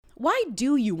why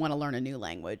do you want to learn a new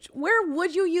language? Where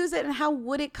would you use it and how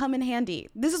would it come in handy?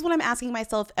 This is what I'm asking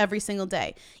myself every single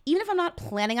day. Even if I'm not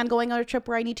planning on going on a trip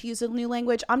where I need to use a new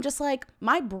language, I'm just like,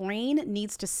 my brain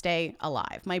needs to stay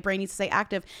alive. My brain needs to stay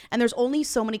active. And there's only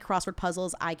so many crossword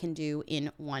puzzles I can do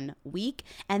in 1 week.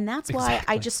 And that's why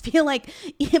I just feel like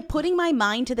putting my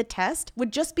mind to the test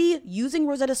would just be using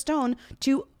Rosetta Stone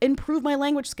to improve my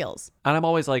language skills. And I'm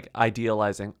always like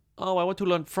idealizing, oh, I want to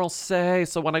learn Francais,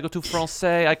 so when I go to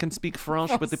Francais, I can speak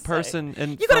French with the person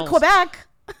in You go to Quebec.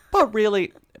 But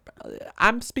really,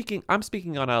 I'm speaking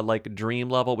on a like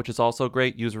dream level, which is also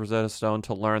great. Use Rosetta Stone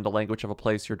to learn the language of a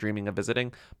place you're dreaming of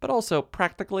visiting. But also,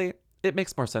 practically, it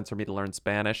makes more sense for me to learn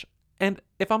Spanish. And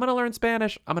if I'm going to learn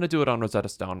Spanish, I'm going to do it on Rosetta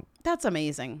Stone. That's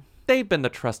amazing. They've been the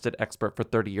trusted expert for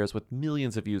 30 years with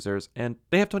millions of users, and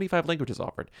they have 25 languages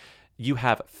offered. You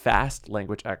have fast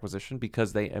language acquisition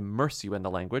because they immerse you in the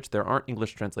language. There aren't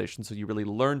English translations, so you really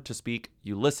learn to speak,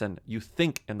 you listen, you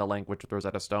think in the language with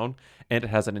Rosetta Stone, and it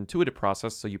has an intuitive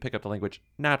process, so you pick up the language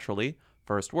naturally.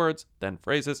 First words, then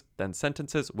phrases, then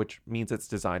sentences, which means it's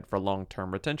designed for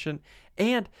long-term retention.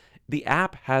 And the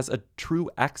app has a true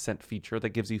accent feature that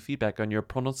gives you feedback on your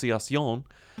pronunciation,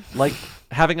 like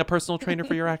having a personal trainer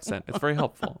for your accent. It's very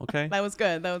helpful, okay? That was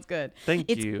good. Thank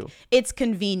you. It's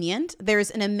convenient.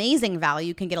 There's an amazing value.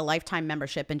 You can get a lifetime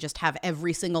membership and just have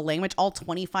every single language, all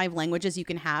 25 languages you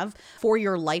can have for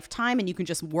your lifetime, and you can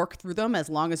just work through them as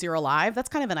long as you're alive. That's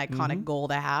kind of an iconic goal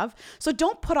to have. So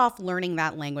don't put off learning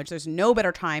that language. There's no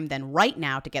better time than right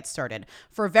now to get started.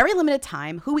 For a very limited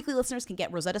time, Who Weekly listeners can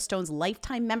get Rosetta Stone's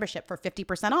lifetime membership for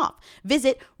 50% off.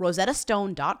 Visit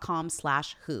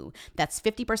rosettastone.com/who. That's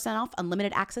 50% off,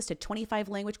 unlimited access to 25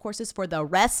 language courses for the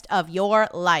rest of your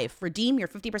life. Redeem your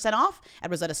 50% off at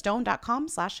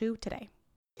rosettastone.com/who today.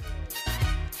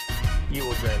 You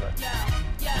will dream it.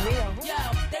 Real.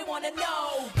 They want to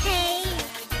know. Hey,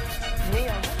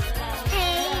 Real.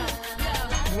 hey,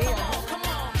 Real. Come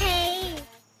on. hey.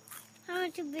 I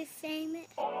want to be famous.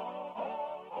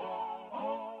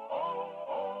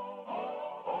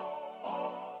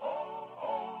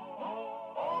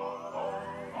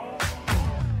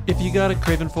 If you got a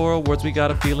craving for awards, we got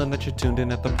a feeling that you're tuned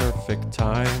in at the perfect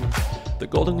time. The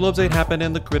Golden Globes ain't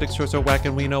happening, the critics' choice are whack,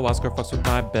 and we know Oscar fucks with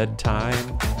my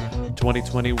bedtime.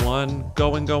 2021,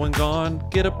 going, gone,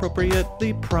 get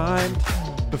appropriately primed.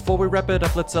 Before we wrap it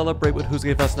up, let's celebrate what Who's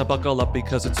gave us, now buckle up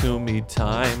because it's Who Me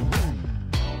time.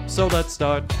 So let's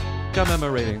start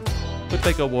commemorating with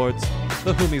fake awards,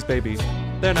 the Whomies, baby,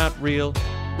 they're not real,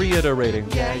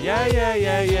 reiterating.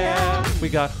 Yeah. We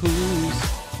got Who's,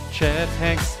 Chet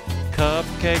Hanks,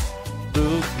 Cupcake,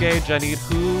 Luke Gage, I need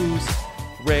Who's,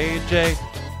 Ray J,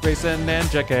 Grayson and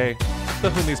J.K., the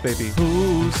Whomies, baby.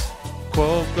 Who's,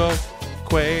 Cuoco,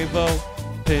 Quavo,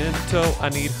 Pinto, I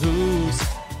need Who's,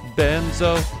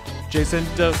 Benzo, Jason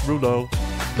Derulo,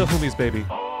 the Whomies, baby.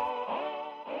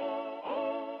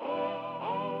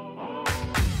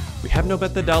 We have no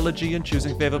methodology in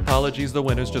choosing fave apologies, the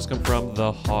winners just come from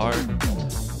the heart.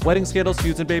 Wedding scandals,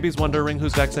 feuds, and babies wondering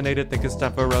who's vaccinated, think it's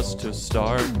time for us to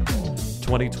start.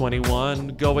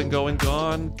 2021, going,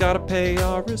 gone, gotta pay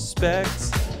our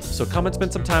respects. So come and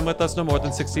spend some time with us, no more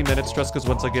than 60 minutes stress, cause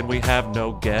once again we have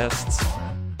no guests.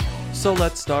 So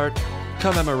let's start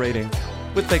commemorating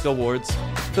with fake awards,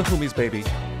 the Whomies, baby,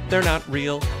 they're not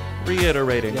real,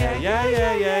 reiterating.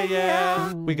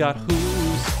 Yeah. We got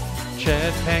Who's,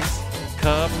 Chet Hanks,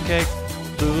 Cupcake,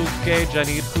 Luke Gage, I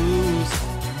need Who's,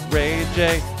 Ray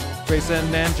J,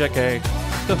 Grayson and J.K.,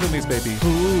 the Whomies, baby.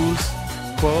 Who's,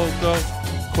 Cuoco,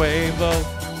 Quavo,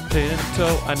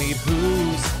 Pinto, I need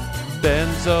Who's,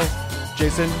 Benzo,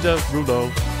 Jason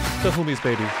Derulo, the Whomies,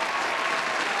 baby.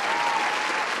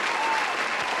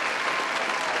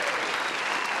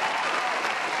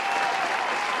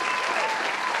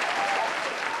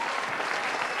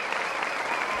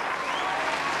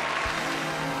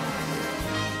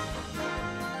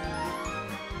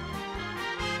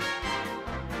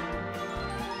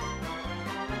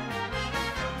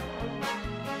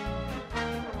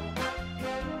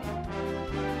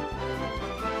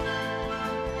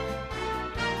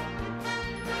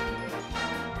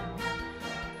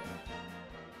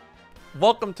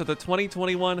 Welcome to the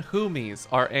 2021 Whomies,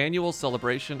 our annual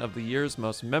celebration of the year's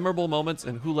most memorable moments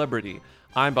in Wholebrity.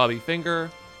 I'm Bobby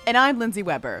Finger. And I'm Lindsay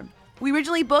Weber. We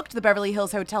originally booked the Beverly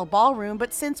Hills Hotel Ballroom,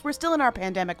 but since we're still in our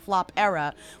pandemic flop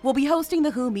era, we'll be hosting the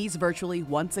Whomies virtually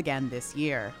once again this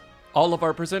year. All of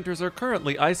our presenters are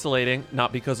currently isolating,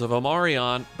 not because of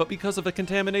Omarion, but because of a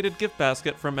contaminated gift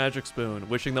basket from Magic Spoon.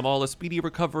 Wishing them all a speedy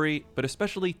recovery, but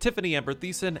especially Tiffany Amber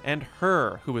Thiessen and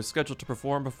her, who is scheduled to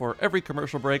perform before every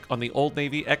commercial break on the Old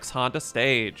Navy ex-Honda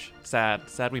stage.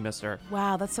 Sad we missed her.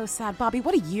 Wow, that's so sad. Bobby,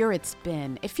 what a year it's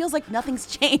been. It feels like nothing's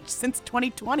changed since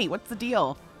 2020. What's the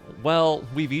deal? Well,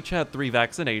 we've each had 3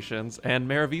 vaccinations, and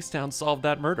Mayor of Easttown solved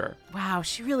that murder. Wow,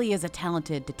 she really is a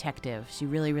talented detective. She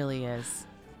really, really is.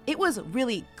 It was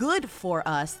really good for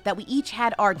us that we each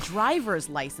had our driver's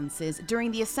licenses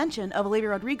during the ascension of Olivia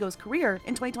Rodrigo's career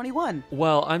in 2021.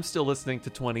 Well, I'm still listening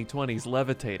to 2020's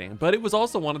Levitating, but it was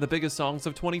also one of the biggest songs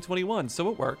of 2021, so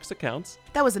it works, it counts.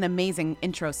 That was an amazing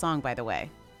intro song, by the way.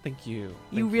 Thank you.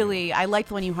 I liked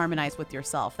when you harmonized with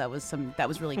yourself. That was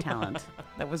really talent.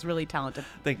 That was really talented.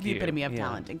 Thank The you. epitome of Yeah,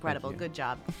 talent. Incredible. thank you. Good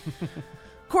job.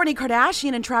 Kourtney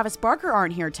Kardashian and Travis Barker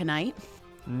aren't here tonight.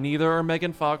 Neither are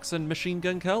Megan Fox and Machine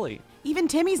Gun Kelly. Even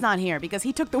Timmy's not here because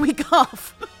he took the week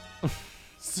off.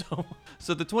 So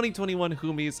the 2021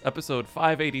 Whomies, episode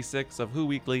 586 of Who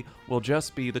Weekly, will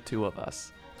just be the 2 of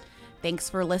us. Thanks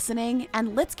for listening,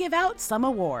 and let's give out some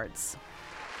awards.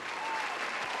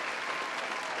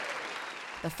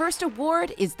 The first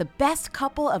award is the best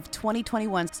couple of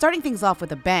 2021. Starting things off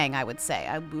with a bang, I would say.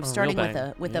 We're starting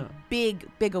real with bang. a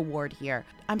big award here.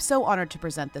 I'm so honored to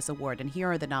present this award, and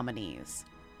here are the nominees.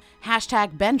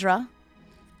 Hashtag Bendra.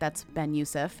 That's Ben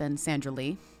Youssef and Sandra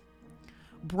Lee.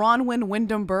 Bronwyn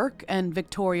Wyndham Burke and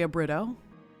Victoria Brito.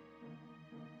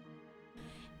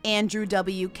 Andrew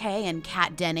W.K. and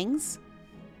Kat Dennings.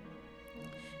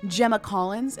 Gemma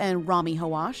Collins and Rami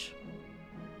Hawash.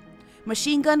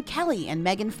 Machine Gun Kelly and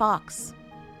Megan Fox.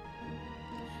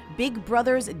 Big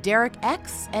Brothers Derek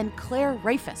X and Claire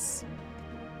Rafus.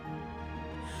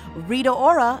 Rita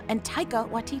Ora and Taika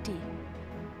Waititi.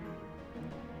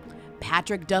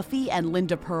 Patrick Duffy and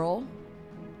Linda Pearl.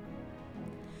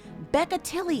 Becca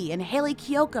Tilley and Haley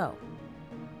Kiyoko.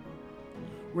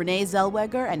 Renee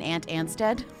Zellweger and Ant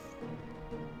Anstead.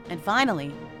 And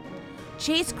finally,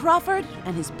 Chase Crawford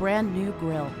and his brand new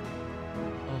grill.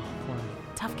 Oh, wow.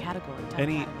 Tough category.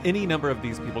 Any number of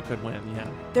these people could win, yeah.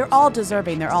 They're all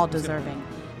deserving. They're all deserving.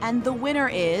 And the winner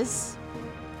is...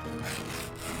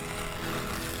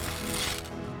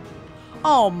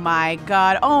 Oh my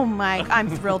God. I'm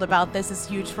thrilled about this. It's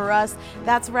huge for us.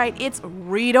 That's right. It's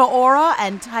Rita Ora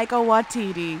and Taika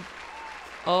Waititi.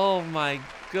 Oh my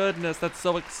goodness, that's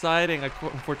so exciting.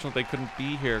 Unfortunately, they couldn't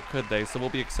be here, could they? So we'll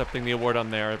be accepting the award on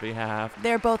their behalf.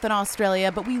 They're both in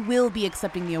Australia, but we will be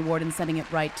accepting the award and sending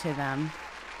it right to them.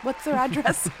 What's their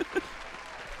address?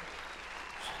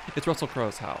 It's Russell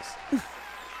Crowe's house.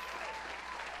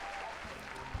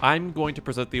 I'm going to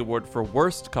present the award for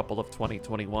Worst Couple of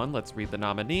 2021. Let's read the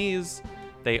nominees.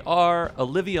 They are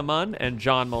Olivia Munn and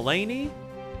John Mulaney,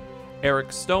 Eric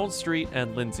Stonestreet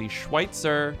and Lindsay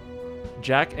Schweitzer,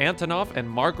 Jack Antonoff and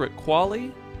Margaret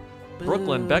Qualley,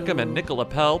 Brooklyn Beckham and Nicola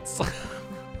Peltz,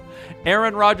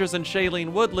 Aaron Rodgers and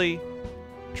Shailene Woodley,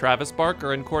 Travis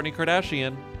Barker and Kourtney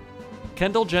Kardashian,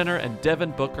 Kendall Jenner and Devin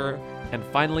Booker, and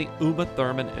finally Uma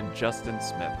Thurman and Justin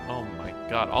Smith. Oh my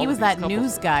God! He was that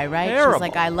news guy, right? She Terrible. was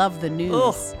like, I love the news.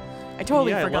 Ugh. I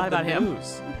totally Yeah, I forgot love the about him.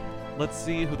 news. Let's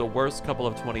see who the worst couple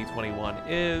of 2021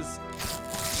 is.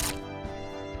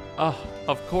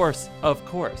 Of course.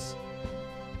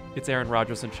 It's Aaron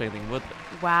Rodgers and Shailene Woodley.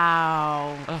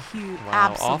 Wow. Ugh, Cute. wow,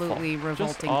 Absolutely awful.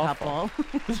 Just revolting awful.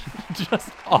 couple. Just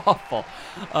awful.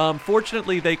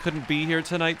 Fortunately, they couldn't be here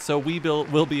tonight, so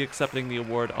we'll be accepting the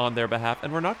award on their behalf,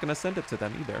 and we're not going to send it to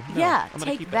them either. No, Yeah, I'm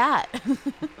gonna take keep that. It.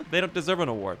 They don't deserve an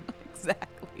award.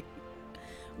 Exactly.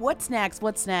 What's next?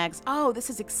 Oh, this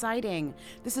is exciting.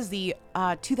 This is the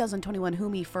 2021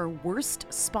 Whomie for Worst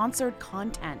Sponsored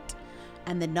Content.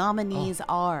 And the nominees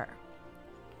are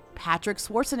Patrick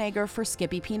Schwarzenegger for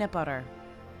Skippy Peanut Butter,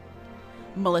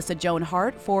 Melissa Joan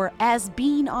Hart for As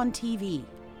Bean on TV,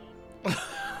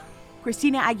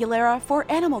 Christina Aguilera for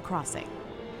Animal Crossing,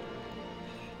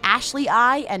 Ashley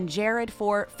I and Jared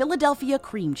for Philadelphia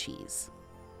Cream Cheese,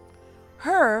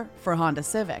 her for Honda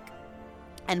Civic,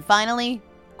 and finally,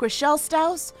 Chriselle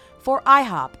Staus for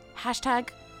IHOP. Hashtag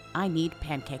I need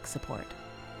pancake support.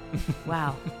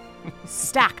 Wow.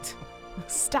 Stacked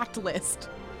list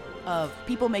of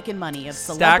people making money, of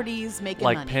celebrities making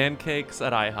like money. pancakes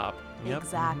at IHOP. Yep.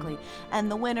 Exactly.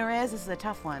 And the winner is, this is a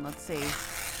tough one. Let's see.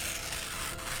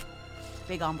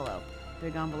 Big envelope.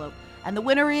 And the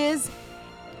winner is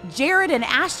Jared and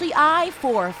Ashley I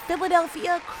for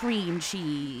Philadelphia Cream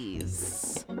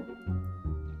Cheese.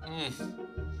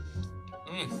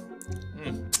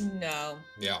 No.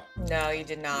 Yeah, No, you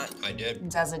did not. I did.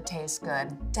 Does it taste good?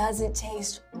 Does it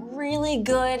taste really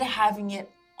good having it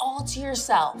all to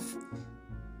yourself.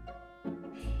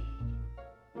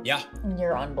 Yeah.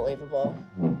 You're unbelievable.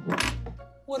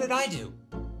 What did I do?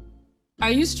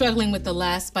 Are you struggling with the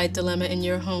last bite dilemma in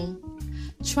your home?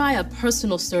 Try a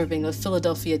personal serving of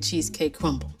Philadelphia Cheesecake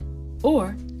Crumble.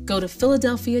 Or go to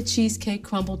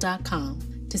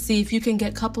PhiladelphiaCheesecakeCrumble.com to see if you can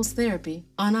get couples therapy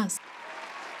on us.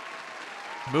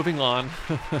 Moving on,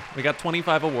 we got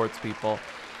 25 awards, people.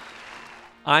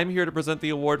 I'm here to present the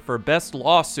award for Best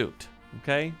Lawsuit,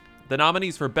 okay? The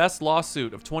nominees for Best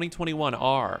Lawsuit of 2021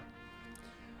 are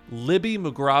Libby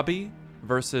Mugrabi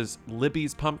versus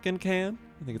Libby's Pumpkin Can.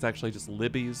 I think it's actually just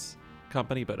Libby's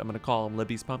company, but I'm going to call him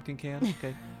Libby's Pumpkin Can,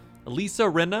 okay? Lisa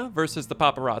Rinna versus the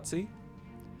Paparazzi.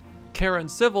 Karen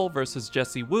Civil versus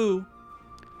Jesse Wu.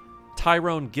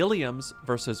 Tyrone Gilliams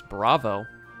versus Bravo.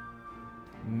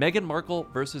 Meghan Markle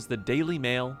versus the Daily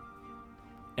Mail.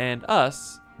 And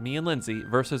us, me and Lindsay,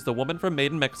 versus the woman from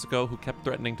Made in Mexico who kept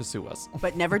threatening to sue us.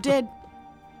 But never did.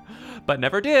 But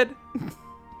never did.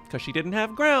 Because she didn't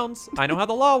have grounds. I know how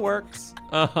the law works.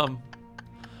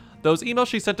 Those emails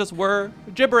she sent us were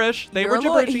gibberish. They were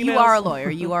gibberish emails. You are a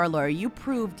lawyer. You are a lawyer. You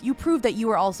proved that you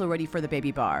were also ready for the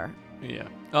baby bar. Yeah.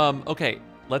 Okay,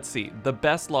 let's see. The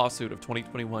best lawsuit of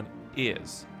 2021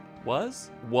 was.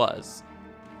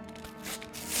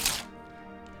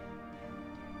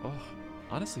 Oh,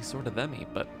 honestly, sort of themmy,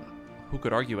 but who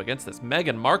could argue against this?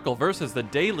 Meghan Markle versus the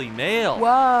Daily Mail.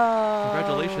 Whoa.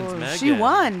 Congratulations, Meghan. She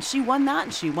won. She won that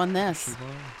and she won this.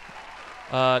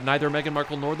 Neither Meghan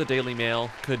Markle nor the Daily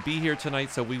Mail could be here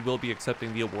tonight, so we will be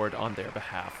accepting the award on their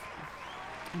behalf.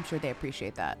 I'm sure they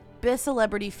appreciate that. Best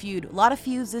celebrity feud. A lot of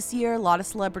feuds this year. A lot of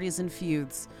celebrities and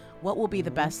feuds. What will be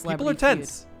the best celebrity People are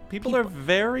tense. People are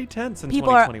very tense in People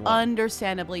 2021. are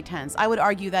understandably tense. I would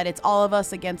argue that it's all of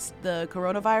us against the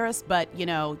coronavirus, but, you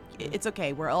know, it's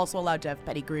okay. We're also allowed to have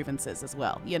petty grievances as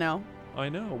well, you know? I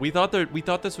know. We thought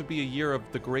this would be a year of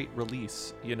the great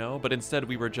release, you know, but instead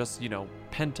we were just,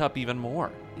 pent up even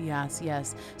more. Yes,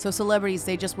 yes. So celebrities,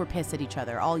 they just were pissed at each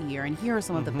other all year, and here are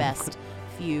some of the best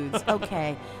feuds.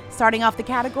 Okay. Starting off the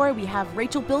category, we have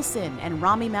Rachel Bilson and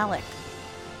Rami Malek.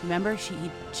 Remember, she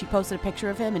posted a picture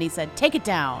of him, and he said, "Take it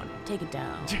down. Take it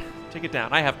down." Take it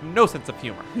down. I have no sense of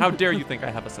humor. How dare you think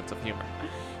I have a sense of humor?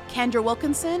 Kendra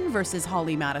Wilkinson versus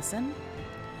Holly Madison.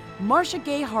 Marsha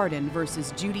Gay Harden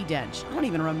versus Judi Dench. I don't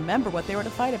even remember what they were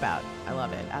to fight about. I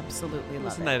love it. Absolutely love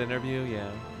Wasn't it. that interview? Yeah.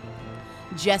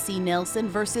 Jessie Nelson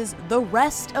versus the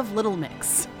rest of Little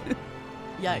Mix.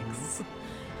 Yikes.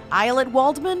 Islet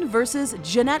Waldman versus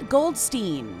Jeanette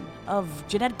Goldstein of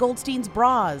Jeanette Goldstein's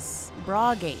Bras.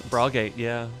 Bragate. Bragate,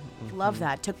 yeah. Love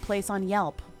that. Took place on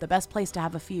Yelp. The best place to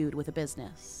have a feud with a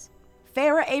business.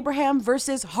 Farrah Abraham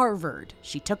versus Harvard.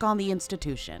 She took on the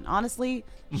institution. Honestly,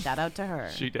 shout out to her.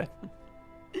 She did.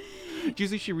 Did you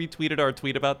see she retweeted our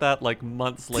tweet about that like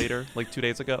months later, like 2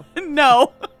 days ago?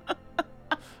 No.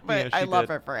 But Yeah, she I love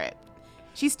did. her for it.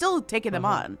 She's still taking them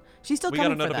on. She's still We got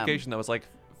coming a for them. notification that was like,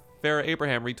 Farrah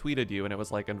Abraham retweeted you, and it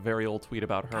was like a very old tweet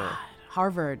about her.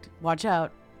 Harvard, watch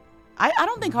out. I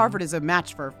don't think Harvard is a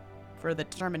match for the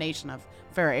determination of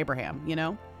Farrah Abraham, you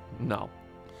know? No.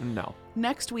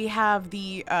 Next, we have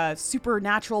the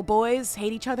Supernatural boys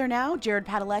hate each other now. Jared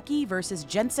Padalecki versus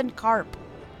Jensen Karp.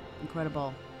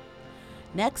 Incredible.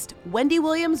 Next, Wendy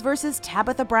Williams versus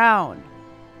Tabitha Brown.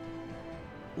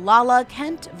 Lala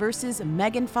Kent versus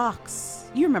Megan Fox.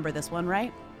 You remember this one,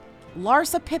 right?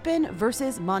 Larsa Pippen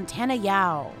versus Montana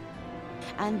Yao.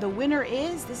 And the winner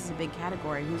is, this is a big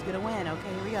category. Who's going to win?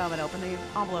 Okay, here we go. I'm going to open the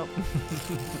envelope.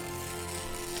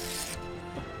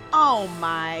 Oh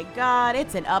my God,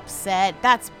 it's an upset.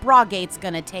 That's Bragate's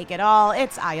going to take it all.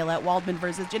 It's Islet Waldman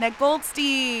versus Jeanette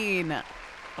Goldstein.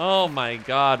 Oh my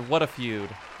God, what a feud.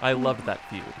 I loved that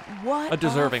feud. What A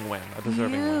deserving win. A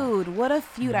deserving win. feud. What a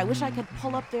feud. I wish I could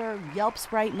pull up their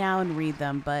Yelps right now and read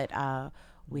them, but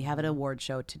we have an award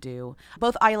show to do.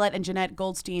 Both Islet and Jeanette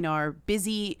Goldstein are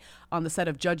busy on the set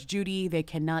of Judge Judy. They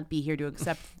cannot be here to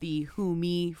accept the Who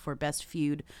Me for Best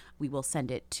Feud. We will send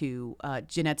it to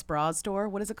Jeanette's Bras store.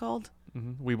 What is it called?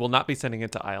 We will not be sending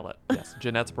it to Islet. Yes,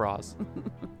 Jeanette's Bras.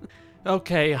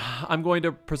 Okay, I'm going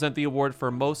to present the award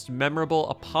for Most Memorable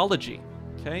Apology.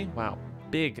 Okay, wow.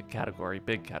 Big category.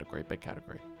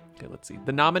 Okay, let's see.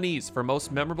 The nominees for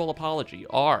Most Memorable Apology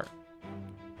are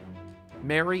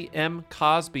Mary M.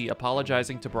 Cosby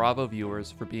apologizing to Bravo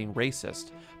viewers for being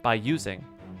racist by using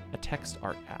a text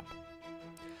art app.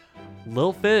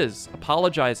 Lil Fizz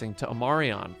apologizing to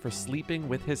Omarion for sleeping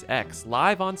with his ex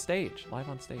live on stage.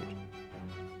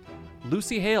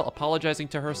 Lucy Hale apologizing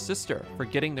to her sister for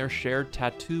getting their shared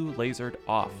tattoo lasered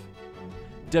off.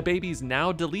 DaBaby's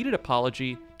now deleted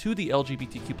apology to the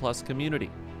LGBTQ+ community.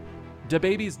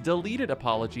 DaBaby's deleted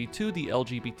apology to the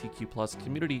LGBTQ plus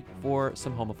community for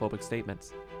some homophobic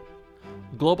statements.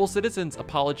 Global Citizen's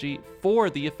apology for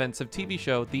the offensive TV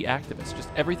show The Activist. Just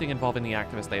everything involving The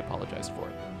Activist they apologized for.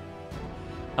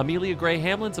 Amelia Gray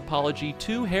Hamlin's apology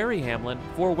to Harry Hamlin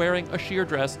for wearing a sheer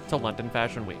dress to London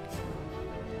Fashion Week.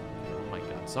 Oh my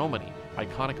god, so many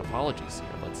iconic apologies here.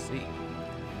 Let's see.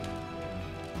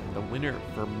 The winner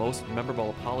for most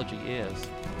memorable apology is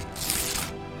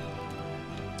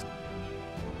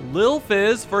Lil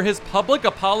Fizz for his public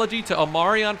apology to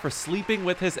Omarion for sleeping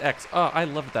with his ex. Oh, I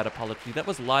loved that apology. That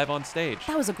was live on stage.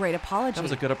 That was a great apology. That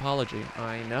was a good apology.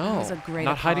 I know. That was a great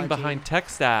Not hiding apology. behind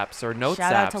text apps or notes apps.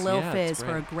 Shout out to Lil Yeah, it's Fizz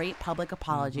for a great. great public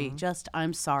apology. Just,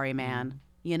 I'm sorry, man.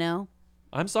 You know?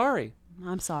 I'm sorry.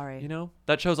 I'm sorry. You know,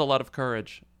 that shows a lot of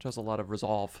courage. Shows a lot of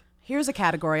resolve. Here's a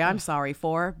category I'm sorry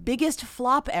for. Biggest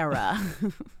flop era.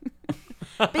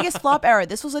 Biggest flop era.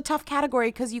 This was a tough category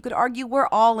because you could argue we're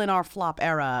all in our flop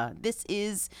era. This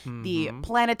is the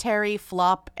planetary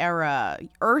flop era.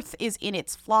 Earth is in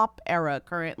its flop era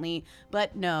currently,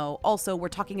 but no. Also, we're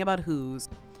talking about who's.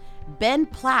 Ben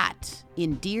Platt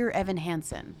in Dear Evan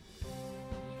Hansen.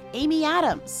 Amy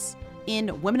Adams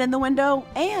in Women in the Window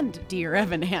and Dear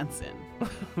Evan Hansen.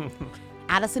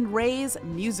 Addison Rae's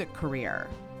music career.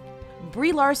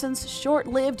 Brie Larson's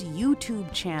short-lived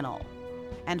YouTube channel.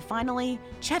 And finally,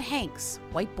 Chet Hanks,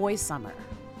 White Boy Summer.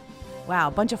 Wow,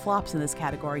 a bunch of flops in this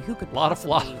category. Who could A lot of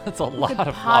possibly, flop. That's a who lot could of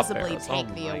flop possibly errors. take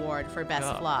Oh the my award for best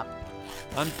God. flop?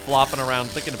 I'm flopping around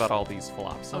thinking about all these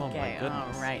flops. Oh my Okay,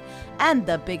 goodness. all right. And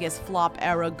the biggest flop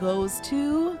era goes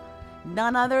to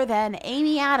none other than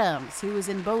Amy Adams, who was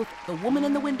in both The Woman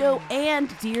in the Window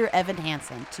and Dear Evan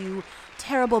Hansen, two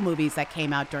terrible movies that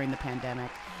came out during the pandemic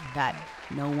that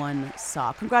no one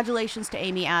saw. Congratulations to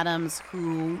Amy Adams,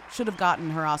 who should have gotten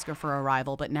her Oscar for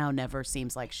Arrival, but now never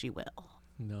seems like she will.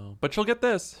 No, but she'll get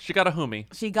this. She got a Humi.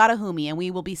 She got a Humi, and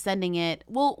we will be sending it.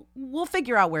 We'll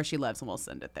figure out where she lives, and we'll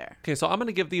send it there. Okay, so I'm going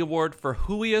to give the award for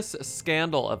Whoiest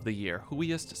Scandal of the Year.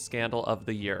 Whoiest Scandal of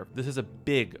the Year. This is a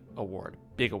big award.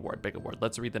 Big award, big award.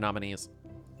 Let's read the nominees.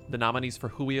 The nominees for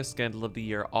Whoiest Scandal of the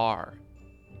Year are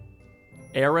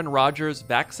Aaron Rodgers'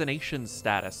 vaccination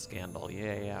status scandal.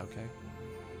 Yeah, okay.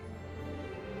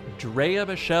 Drea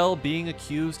Michelle being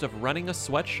accused of running a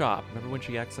sweatshop. Remember when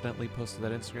she accidentally posted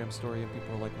that Instagram story and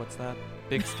people were like, what's that?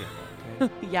 Big scandal,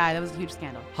 okay? Yeah, that was a huge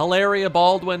scandal. Hilaria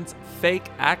Baldwin's fake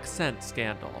accent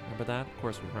scandal. Remember that? Of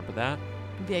course we remember that.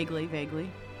 Vaguely.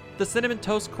 The Cinnamon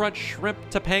Toast Crunch Shrimp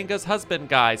Topanga's husband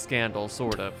guy scandal,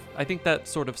 sort of. I think that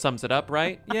sort of sums it up,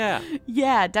 right? Yeah.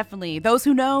 Yeah, definitely. Those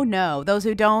who know. Those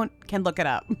who don't can look it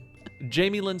up.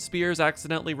 Jamie Lynn Spears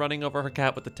accidentally running over her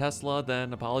cat with the Tesla,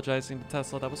 then apologizing to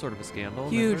Tesla. That was sort of a scandal.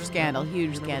 Huge Remember? scandal, Remember?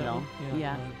 huge Remember that scandal. one?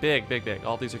 Yeah. Big.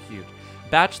 All these are huge.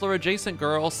 Bachelor adjacent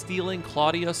girl stealing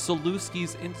Claudia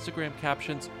Solewski's Instagram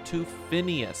captions to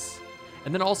Phineas.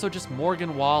 And then also just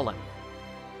Morgan Wallen.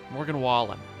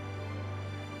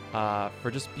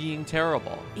 For just being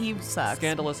terrible. He sucks.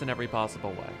 Scandalous in every possible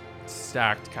way.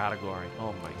 Stacked category.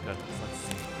 Oh my goodness. Let's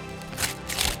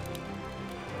see.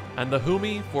 And the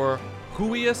Humi for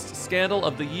Whoiest Scandal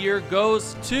of the Year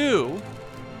goes to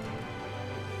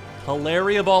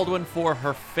Hilaria Baldwin for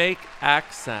her fake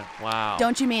accent. Wow.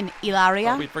 Don't you mean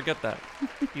Ilaria? Oh, we'd forget that.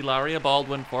 Hilaria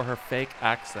Baldwin for her fake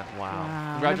accent. Wow. Wow.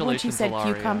 Remember when Congratulations, she said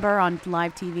Hilaria. cucumber on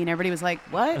live TV and everybody was like,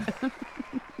 what?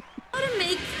 How to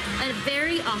make a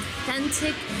very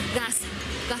authentic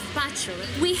gazpacho.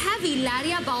 We have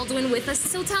Hilaria Baldwin with us,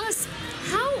 so tell us,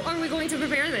 how are we going to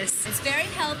prepare this? It's very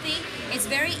healthy, it's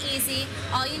very easy.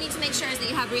 All you need to make sure is that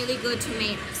you have really good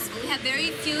tomatoes. We have very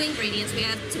few ingredients. We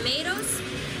have tomatoes,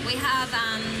 we have,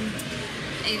 how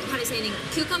do you say it?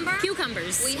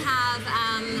 Cucumbers. We have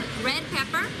red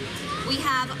pepper. We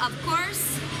have, of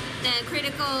course, the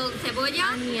critical cebolla,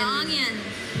 the onion.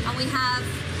 And we have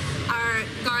our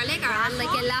garlic, our Like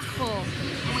ajo. el ajo.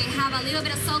 And we have a little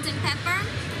bit of salt and pepper,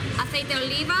 aceite de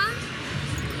oliva.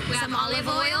 We Some have olive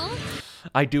oil.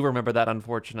 I do remember that,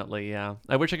 unfortunately, yeah.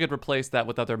 I wish I could replace that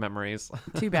with other memories.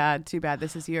 Too bad.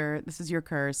 This is your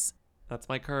curse. That's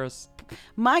my curse.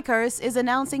 My curse is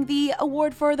announcing the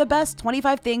award for the best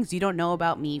 25 things you don't know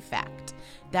about me fact.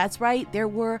 That's right, there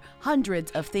were hundreds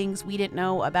of things we didn't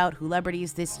know about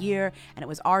Wholebrities this year, and it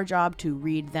was our job to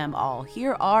read them all.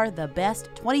 Here are the best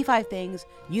 25 things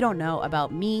you don't know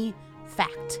about me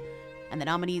fact. And the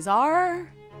nominees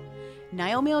are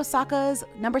Naomi Osaka's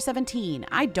number 17,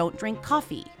 I don't drink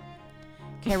coffee.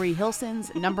 Carrie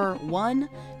Hilson's number 1,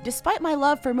 despite my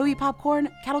love for movie popcorn,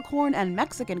 kettle corn, and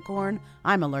Mexican corn,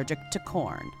 I'm allergic to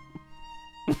corn.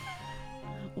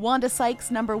 Wanda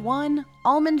Sykes' number 1,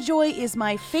 Almond Joy is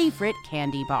my favorite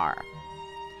candy bar.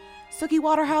 Suki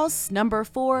Waterhouse, number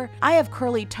 4, I have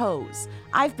curly toes.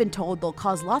 I've been told they'll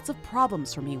cause lots of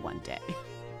problems for me one day.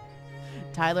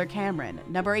 Tyler Cameron,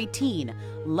 number 18,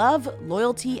 love,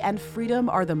 loyalty, and freedom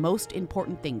are the most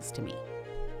important things to me.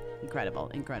 Incredible,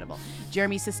 incredible.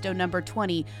 Jeremy Sisto, number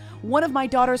 20, one of my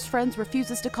daughter's friends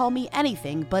refuses to call me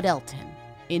anything but Elton.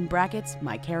 In brackets,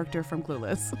 my character from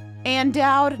Clueless. Ann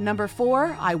Dowd, number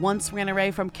 4, I once ran away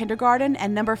from kindergarten.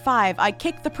 And number 5, I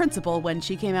kicked the principal when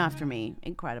she came after me.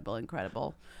 Incredible,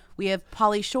 incredible. We have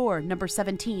Polly Shore, number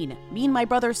 17. Me and my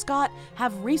brother Scott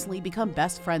have recently become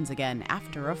best friends again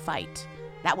after a fight.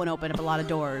 That one opened up a lot of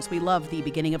doors. We love the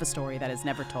beginning of a story that is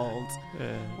never told.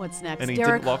 What's next? And he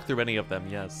didn't walk through any of them,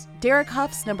 yes. Derek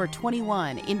Huff's number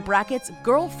 21. In brackets,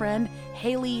 girlfriend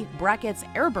Haley brackets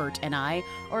Airbert and I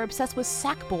are obsessed with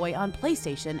Sackboy on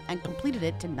PlayStation and completed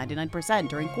it to 99%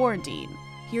 during quarantine.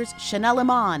 Here's Chanel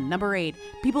Iman, number 8.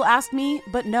 People ask me,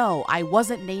 but no, I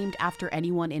wasn't named after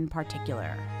anyone in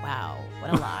particular. Wow,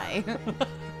 what a lie.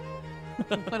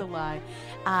 What a lie.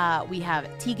 We have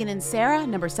Tegan and Sarah,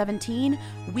 number 17.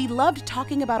 We loved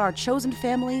talking about our chosen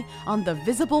family on the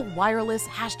Visible Wireless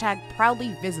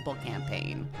 #ProudlyVisible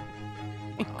campaign.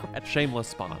 Incredible. Shameless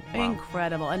spawn. Wow.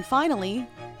 Incredible. And finally,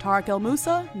 Tarek El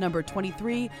Moussa, number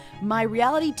 23. My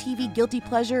reality TV guilty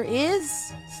pleasure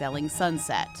is Selling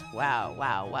Sunset. Wow,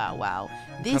 wow, wow, wow.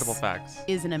 Incredible facts.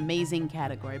 Is an amazing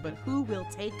category, but who will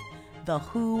take the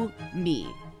Who Me?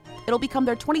 It'll become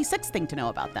their 26th thing to know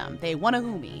about them. They want a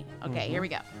Who Me. Okay, here we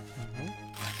go.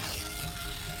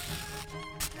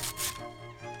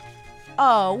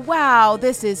 Oh, wow,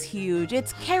 this is huge.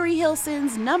 It's Carrie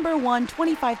Hilson's number 1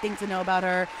 25 things to know about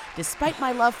her. Despite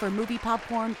my love for movie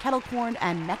popcorn, kettle corn,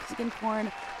 and Mexican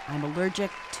corn, I'm allergic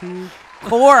to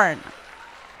corn.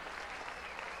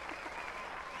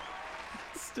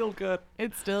 Still good.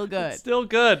 It's still good. It's still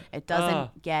good. It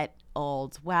doesn't get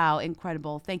old. Wow,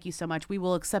 incredible. Thank you so much. We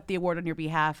will accept the award on your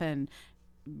behalf and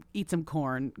eat some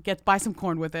corn. Buy some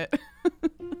corn with it.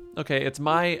 Okay, it's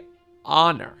my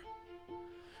honor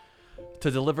to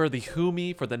deliver the Who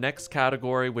Me for the next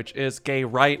category, which is Gay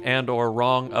Right and or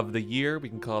Wrong of the Year. We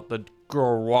can call it the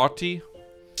Garwati.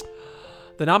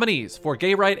 The nominees for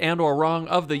Gay Right and or Wrong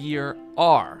of the Year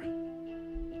are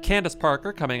Candace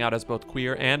Parker, coming out as both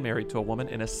queer and married to a woman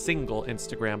in a single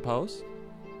Instagram post.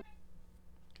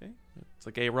 Okay, it's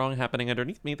a gay wrong happening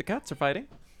underneath me. The cats are fighting.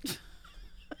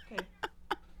 Okay.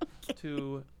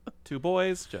 Two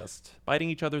boys just biting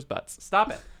each other's butts.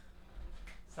 Stop it.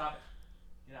 Stop it.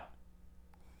 Get out.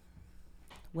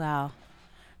 Wow.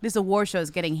 This award show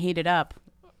is getting heated up.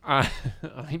 I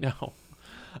know.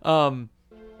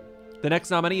 The next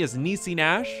nominee is Niecy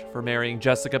Nash for marrying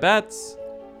Jessica Betts.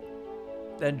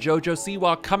 Then JoJo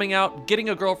Siwa coming out, getting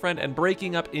a girlfriend, and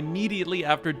breaking up immediately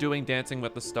after doing Dancing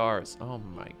with the Stars. Oh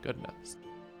my goodness.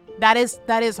 That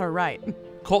is her right.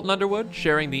 Colton Underwood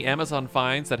sharing the Amazon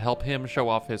finds that help him show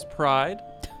off his pride.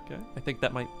 Okay, I think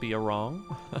that might be a wrong.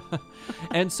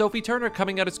 And Sophie Turner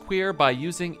coming out as queer by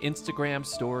using Instagram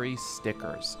story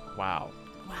stickers. Wow.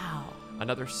 Wow.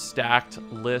 Another stacked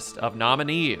list of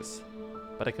nominees.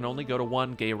 But I can only go to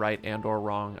one Gay Right and or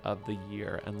Wrong of the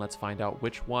Year. And let's find out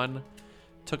which one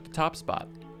took the top spot.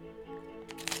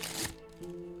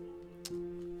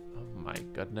 Oh my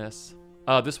goodness.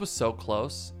 This was so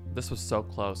close.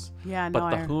 Yeah, but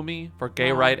the Who Me for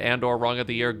Gay Right and or Wrong of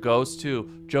the Year goes to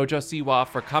JoJo Siwa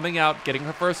for coming out, getting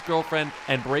her first girlfriend,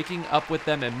 and breaking up with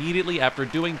them immediately after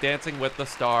doing Dancing with the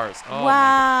Stars. Oh, wow. My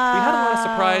God. We had a lot of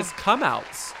surprise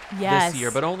come-outs this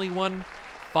year, but only one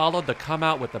followed the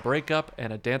come-out with the breakup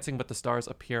and a Dancing with the Stars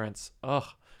appearance. Ugh.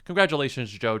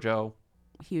 Congratulations, JoJo.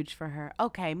 Huge for her.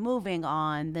 Okay, moving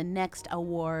on. The next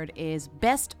award is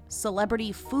Best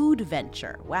Celebrity Food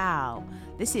Venture. Wow.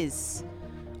 This is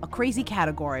a crazy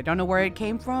category. I don't know where it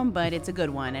came from, but it's a good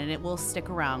one, and it will stick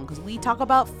around because we talk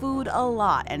about food a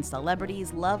lot, and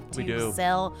celebrities love to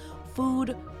sell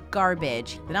food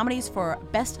garbage. The nominees for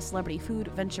Best Celebrity Food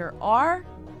Venture are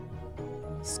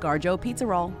ScarJo Pizza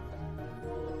Roll,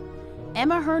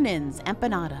 Emma Hernan's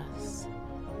Empanadas,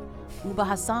 Uba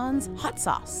Hassan's Hot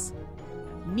Sauce,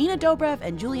 Nina Dobrev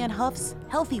and Julianne Huff's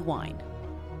Healthy Wine,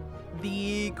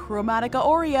 the Chromatica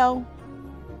Oreo,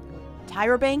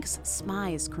 Tyra Banks'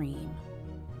 Smize Cream,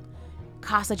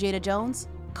 Casa Jada Jones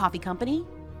Coffee Company,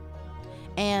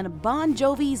 and Bon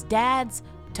Jovi's dad's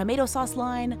tomato sauce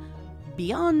line,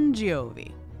 Beyond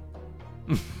Jovi.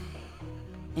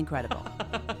 Incredible.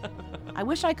 I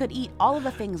wish I could eat all of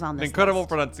the things on this Incredible list.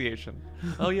 pronunciation.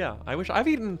 Oh yeah, I wish I've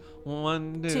eaten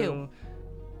 1, 2,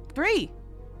 3.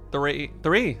 Three.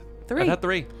 I've had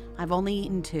 3. I've only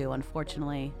eaten 2,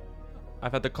 unfortunately.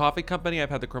 I've had the coffee company. I've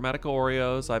had the Chromatica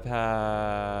Oreos. I've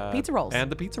had Pizza rolls.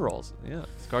 and the pizza rolls. Yeah,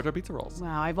 ScarJo pizza rolls.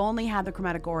 Wow, I've only had the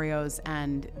Chromatic Oreos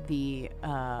and the,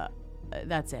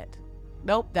 that's it.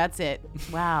 Nope, that's it.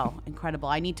 Wow, incredible.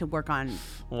 I need to work on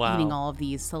Wow. eating all of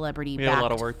these celebrity We have a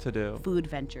lot of work to do. food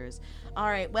ventures. All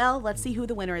right, well, let's see who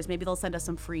the winner is. Maybe they'll send us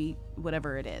some free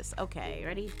whatever it is. Okay,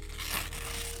 ready?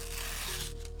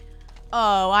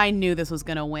 Oh, I knew this was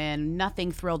going to win.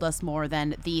 Nothing thrilled us more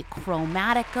than the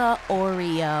Chromatica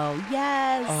Oreo.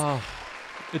 Yes. Oh,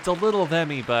 it's a little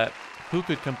themmy, but who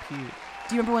could compete?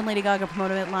 Do you remember when Lady Gaga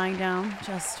promoted it lying down,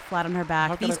 just flat on her How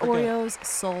back? could I These forget? Oreos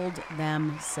sold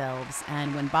themselves.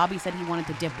 And when Bobby said he wanted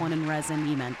to dip one in resin,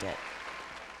 he meant it.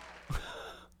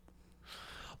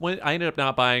 When I ended up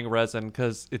not buying resin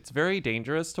because it's very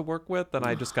dangerous to work with, and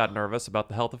I just got nervous about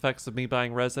the health effects of me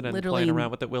buying resin and Literally, playing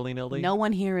around with it willy-nilly. No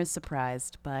one here is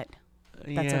surprised, but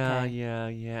that's okay.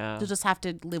 Yeah. You'll just have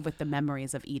to live with the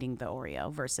memories of eating the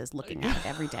Oreo versus looking at it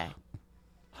every day.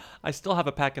 I still have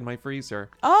a pack in my freezer.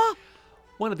 Oh,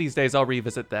 One of these days, I'll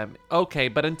revisit them. Okay,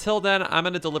 but until then, I'm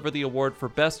going to deliver the award for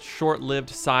Best Short-Lived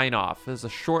Sign-Off. This is a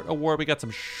short award. We got some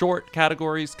short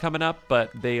categories coming up, but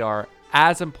they are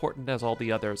as important as all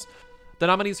the others. The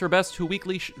nominees for Best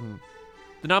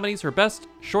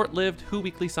Short-Lived Who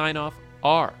Weekly Sign-Off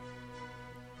are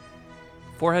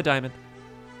Forehead Diamond,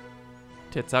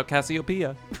 Tits Out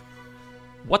Cassiopeia,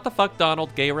 What the Fuck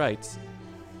Donald Gay Rights,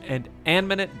 and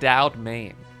Minute Dowd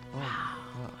Maine.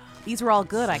 these were all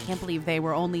good. I can't believe they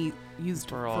were only used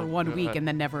They're for all 1 good. week and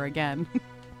then never again.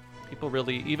 People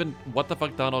really, even What the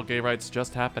Fuck Donald Gay Rights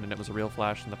just happened and it was a real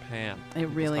flash in the pan. It People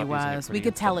really stopped using it was. We pretty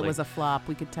could tell it instantly. was a flop.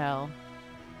 We could tell.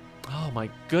 Oh my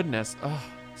goodness. Oh,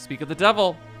 speak of the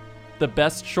devil. The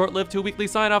best short-lived 2 weekly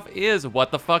sign-off is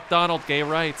What the Fuck Donald Gay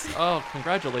Rights. Oh,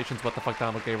 congratulations, What the Fuck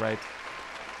Donald Gay Rights.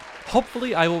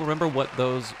 Hopefully I will remember what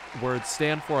those words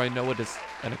stand for. I know it is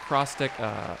an acrostic,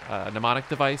 mnemonic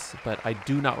device, but I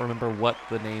do not remember what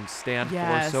the names stand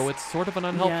Yes. for. So it's sort of an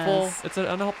unhelpful, Yes. it's an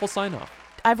unhelpful sign-off.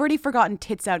 I've already forgotten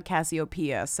Tits Out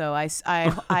Cassiopeia, so I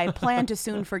plan to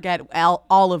soon forget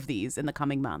all of these in the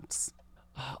coming months.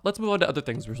 Let's move on to other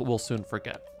things we'll soon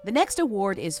forget. The next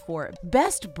award is for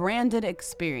Best Branded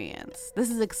Experience. This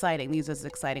is exciting. These is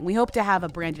exciting. We hope to have a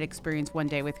branded experience one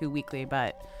day with Who Weekly,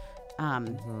 but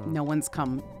no one's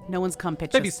come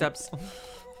pitch Baby us. steps.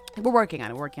 We're working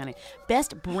on it.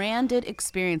 Best branded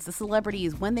experience. The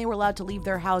celebrities, when they were allowed to leave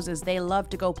their houses, they love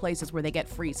to go places where they get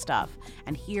free stuff.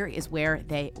 And here is where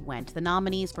they went. The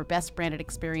nominees for best branded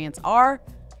experience are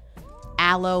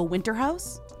Aloe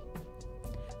Winterhouse,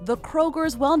 The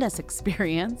Kroger's Wellness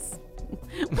Experience.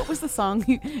 What was the song?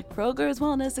 Kroger's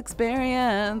Wellness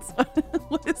Experience.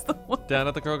 What is the one? Down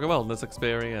at the Kroger Wellness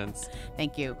Experience.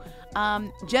 Thank you.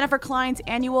 Jennifer Klein's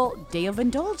annual Day of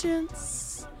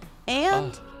Indulgence.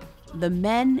 And the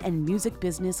Men and Music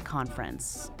Business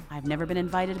Conference. I've never been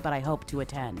invited, but I hope to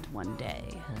attend one day.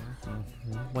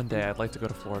 One day I'd like to go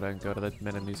to Florida and go to the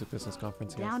Men in Music Business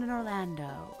Conference. Yes. Down in Orlando.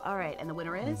 All right, and the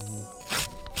winner is?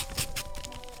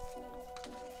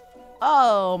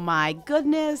 Oh my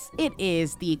goodness. It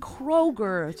is the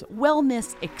Kroger's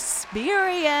Wellness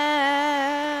Experience.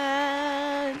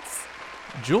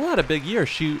 Jewel had a big year.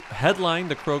 She headlined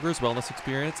the Kroger's Wellness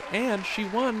Experience and she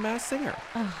won Masked Singer.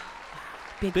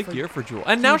 Big for- year for Jewel.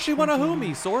 And now big she for won a Jewel.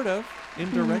 Hoomie, sort of.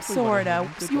 Indirectly. Sort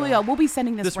of. We'll be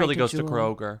sending this This right really goes to Jewel.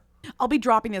 Kroger. I'll be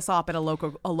dropping this off at a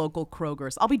local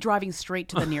Kroger's. I'll be driving straight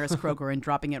to the nearest Kroger and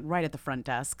dropping it right at the front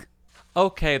desk.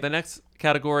 Okay, the next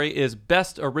category is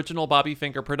Best Original Bobby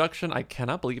Finger Production. I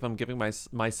cannot believe I'm giving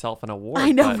myself an award.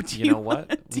 I know, But do you you know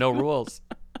what? No rules.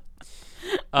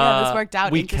 Yeah, this worked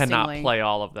out We cannot interestingly. play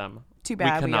all of them. Too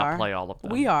bad we we cannot are. play all of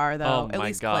them. We are, though. Oh At my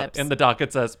least God. clips. In the doc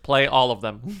it says play all of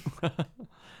them.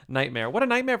 Nightmare. What a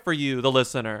nightmare for you, the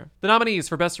listener. The nominees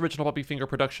for Best Original Bobby Finger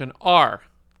Production are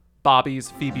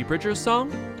Bobby's Phoebe Bridgers song.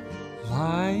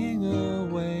 Lying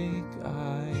awake,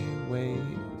 I wait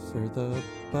for the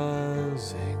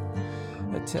buzzing.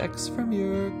 A text from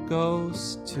your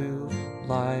ghost to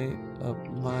light up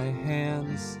my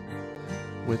hands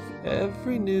with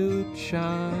every new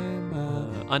chime.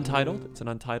 Untitled. It's an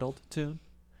untitled tune.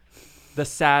 The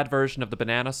sad version of the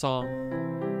Banana Song.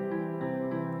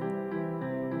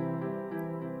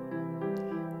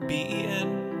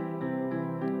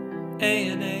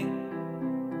 BENANA.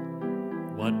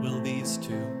 What will these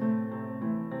two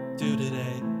do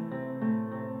today?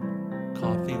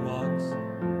 Coffee walks,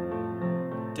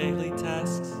 daily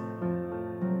tasks,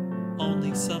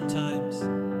 only sometimes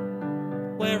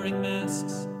wearing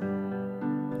masks.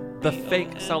 The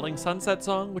fake Selling Sunset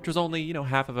song, which was only,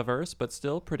 half of a verse, but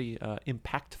still pretty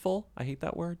impactful. I hate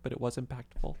that word, but it was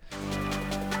impactful.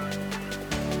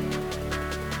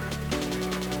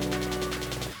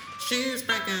 She's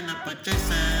breaking up with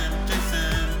Jason,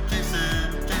 Jason,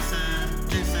 Jason, Jason,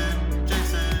 Jason,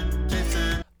 Jason,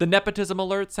 Jason. The nepotism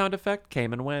alert sound effect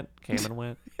came and went, came and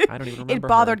went. I don't even remember. It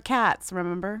bothered cats,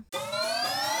 remember?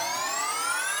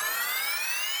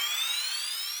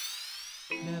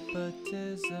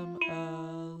 Nepotism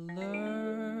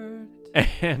alert.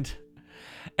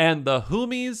 And the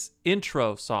Whomies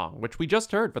intro song, which we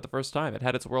just heard for the first time. It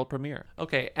had its world premiere.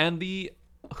 Okay, and the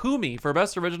Whomie for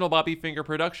Best Original Bobby Finger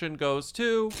Production goes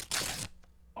to...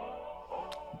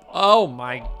 Oh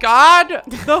my God!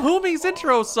 The Whomies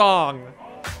intro song!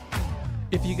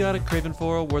 If you got a craving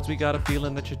for awards, we got a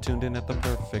feeling that you're tuned in at the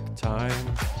perfect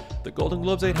time. The Golden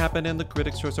Globes ain't happened and the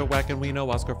critics' choice are whack, and we know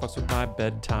Oscar fucks with my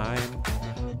bedtime.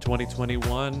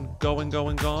 2021, going,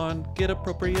 gone, get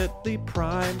appropriately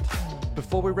primed.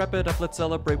 Before we wrap it up, let's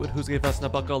celebrate with Who's Gave Us. Now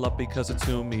buckle up because it's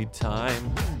Whomie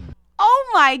time.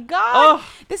 Oh my God!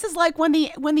 This is like when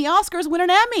the Oscars win an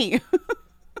Emmy.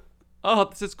 Oh,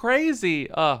 this is crazy.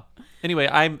 Anyway,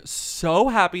 I'm so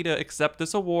happy to accept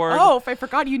this award. Oh, I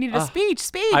forgot you needed a speech.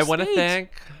 I want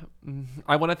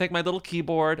to thank my little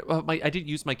keyboard. I didn't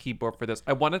use my keyboard for this.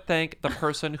 I want to thank the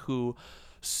person who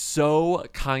so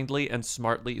kindly and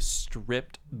smartly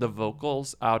stripped the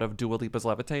vocals out of Dua Lipa's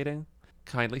Levitating.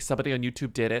 Kindly, somebody on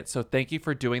YouTube did it. So thank you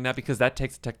for doing that, because that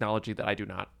takes technology that I do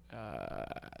not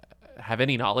have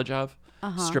any knowledge of.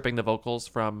 Stripping the vocals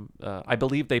from, I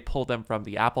believe they pulled them from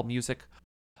the Apple Music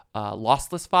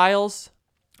lossless files.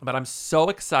 But I'm so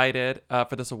excited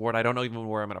for this award. I don't know even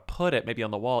where I'm going to put it. Maybe on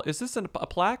the wall. Is this a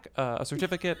plaque, a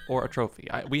certificate, or a trophy?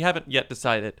 We haven't yet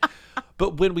decided.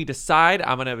 But when we decide,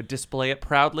 I'm going to display it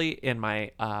proudly in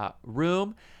my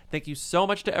room. Thank you so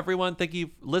much to everyone. Thank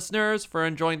you, listeners, for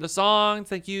enjoying the song.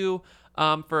 Thank you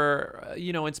for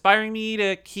inspiring me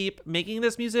to keep making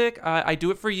this music. I do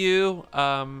it for you.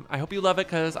 I hope you love it,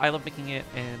 because I love making it.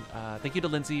 And thank you to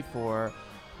Lindsay for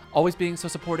always being so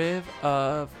supportive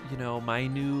of my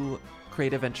new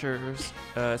creative ventures,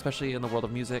 especially in the world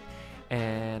of music.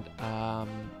 And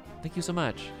thank you so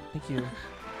much. Thank you.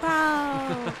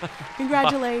 Wow.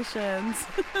 Congratulations.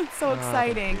 So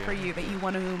exciting for you that you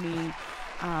won a Whomie.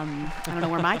 I don't know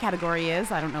where my category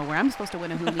is. I don't know where I'm supposed to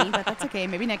win a Whomie, but that's okay.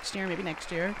 Maybe next year.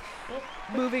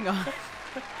 Moving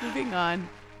on.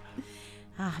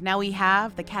 Now we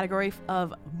have the category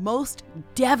of most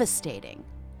devastating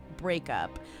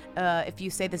breakup. If you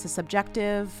say this is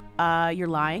subjective, you're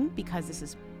lying,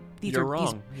 because you're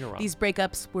wrong. These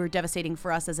breakups were devastating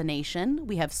for us as a nation.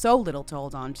 We have so little to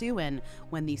hold on to, and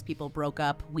when these people broke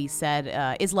up, we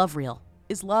said, "Is love real?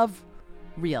 Is love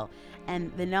real?"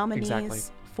 And the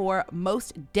nominees for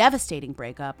most devastating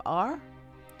breakup are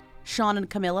Sean and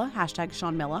Camilla, hashtag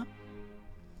Sean Milla;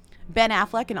 Ben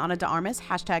Affleck and Ana de Armas,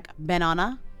 hashtag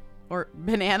Benana, or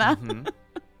Banana;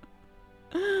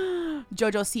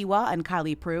 Jojo Siwa and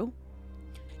Kylie Prue;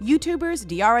 YouTubers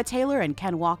Diara Taylor and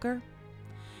Ken Walker;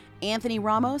 Anthony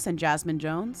Ramos and Jasmine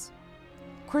Jones;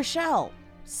 Chrishell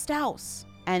Staus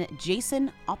and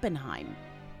Jason Oppenheim;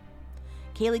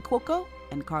 Kaylee Cuoco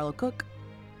and Carlo Cook;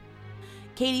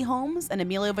 Katie Holmes and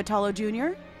Emilio Vitalo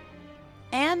Jr.,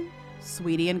 and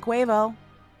Sweetie and Quavo.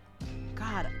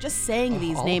 God, just saying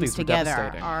these names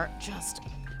together are just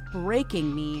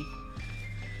breaking me.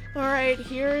 All right,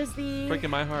 here's the... Breaking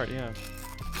my heart, yeah.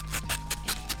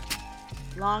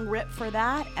 Long rip for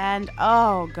that. And,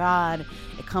 oh, God,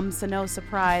 it comes to no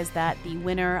surprise that the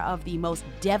winner of the most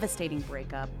devastating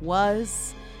breakup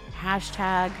was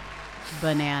hashtag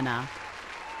Banana.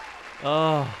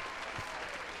 Oh.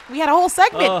 We had a whole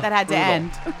segment that had to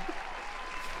end.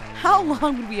 How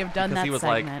long would we have done that segment? Because he was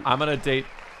like, I'm going to date,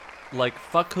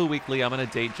 fuck Who Weekly, I'm going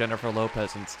to date Jennifer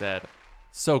Lopez instead.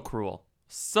 So cruel.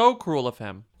 So cruel of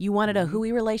him. You wanted a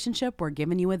hooey relationship, we're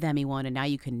giving you a themy one, and now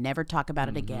you can never talk about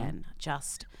it again.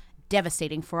 Just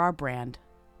devastating for our brand.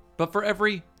 But for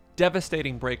every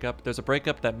devastating breakup, there's a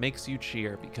breakup that makes you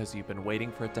cheer because you've been waiting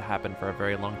for it to happen for a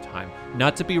very long time.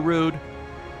 Not to be rude,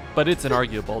 but it's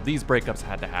inarguable. These breakups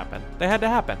had to happen. They had to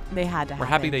happen. They had to happen. We're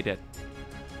happy they did.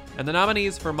 And the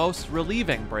nominees for most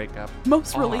relieving breakup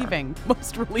Most are relieving.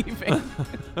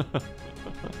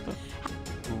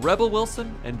 Rebel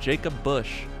Wilson and Jacob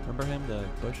Bush. Remember him? The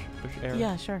Bush era?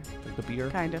 Yeah, sure. Like the beer?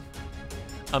 Kind of.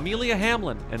 Amelia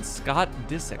Hamlin and Scott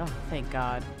Disick. Oh, thank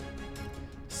God.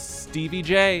 Stevie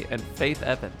J and Faith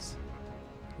Evans.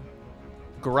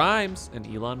 Grimes and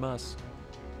Elon Musk.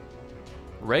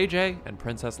 Ray J and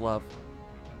Princess Love.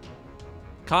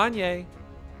 Kanye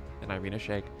and Irina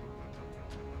Shayk.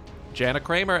 Jana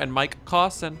Kramer and Mike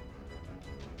Cawson.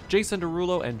 Jason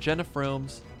Derulo and Jenna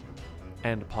Frooms.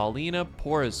 and Paulina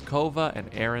Porizkova and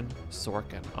Aaron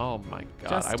Sorkin. Oh my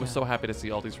God. I was so happy to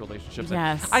see all these relationships.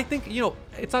 Yes. And I think,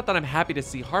 it's not that I'm happy to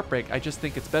see heartbreak. I just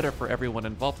think it's better for everyone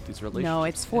involved with these relationships. No,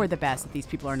 it's for the best that these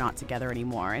people are not together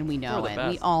anymore, and we know it. We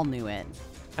best. all knew it.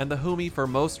 And the Whomie for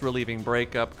most relieving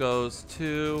breakup goes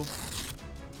to...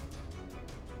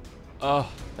 Oh,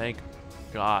 thank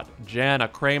God. Jana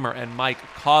Kramer and Mike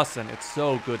Cawson. It's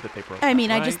so good that they broke I up,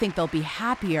 mean, I right? just think they'll be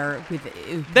happier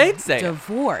with They'd say it.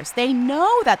 divorce. They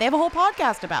know that. They have a whole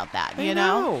podcast about that, They you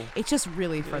know? know. It's just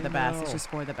really for They the best. It's know. just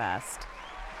for the best.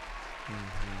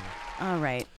 All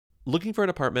right. Looking for an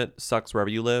apartment sucks wherever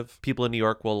you live. People in New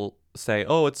York will say,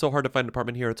 oh, it's so hard to find an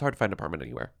apartment here. It's hard to find an apartment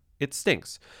anywhere. It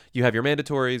stinks. You have your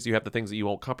mandatories. You have the things that you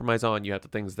won't compromise on. You have the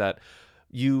things that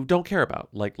you don't care about.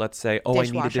 Like, let's say, oh, I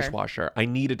need a dishwasher. I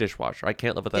need a dishwasher. I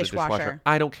can't live without a dishwasher.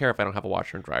 I don't care if I don't have a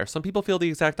washer and dryer. Some people feel the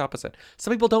exact opposite.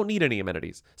 Some people don't need any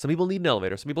amenities. Some people need an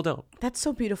elevator. Some people don't. That's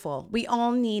so beautiful. We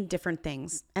all need different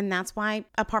things. And that's why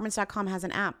apartments.com has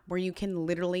an app where you can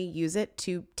literally use it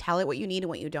to tell it what you need and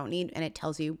what you don't need. And it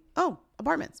tells you, oh,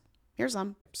 apartments. Here's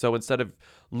some. So instead of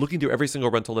looking through every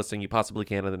single rental listing you possibly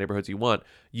can in the neighborhoods you want,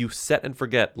 you set and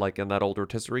forget, like in that old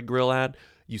rotisserie grill ad,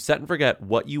 you set and forget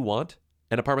what you want,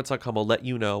 and apartments.com will let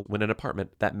you know when an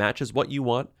apartment that matches what you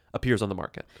want appears on the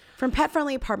market. From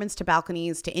pet-friendly apartments to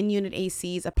balconies to in-unit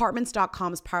ACs,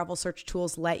 apartments.com's powerful search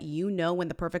tools let you know when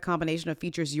the perfect combination of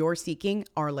features you're seeking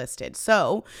are listed.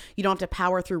 So you don't have to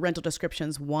power through rental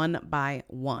descriptions one by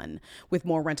one. With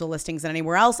more rental listings than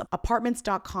anywhere else,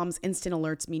 apartments.com's instant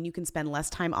alerts mean you can spend less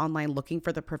time online looking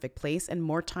for the perfect place and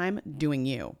more time doing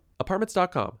you.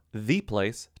 Apartments.com, the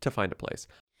place to find a place.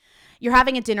 You're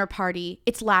having a dinner party.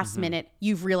 It's last minute.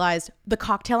 You've realized the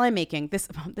cocktail I'm making. This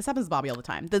happens to Bobby all the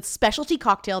time. The specialty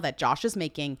cocktail that Josh is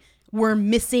making, we're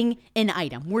missing an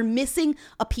item. We're missing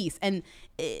a piece. And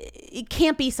it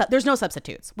can't be, there's no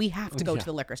substitutes. We have to go to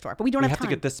the liquor store, but we don't have time. We have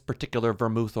to get this particular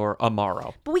vermouth or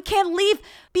Amaro. But we can't leave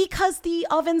because the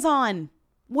oven's on.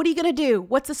 What are you going to do?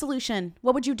 What's the solution?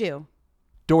 What would you do?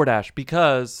 DoorDash,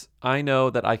 because I know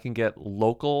that I can get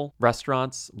local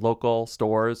restaurants, local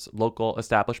stores, local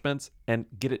establishments, and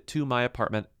get it to my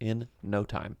apartment in no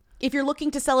time. If you're looking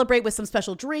to celebrate with some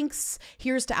special drinks,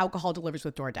 here's to alcohol delivers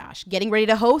with DoorDash. Getting ready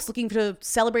to host, looking to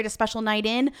celebrate a special night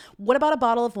in? What about a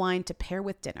bottle of wine to pair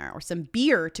with dinner or some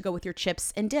beer to go with your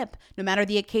chips and dip? No matter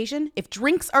the occasion, if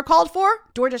drinks are called for,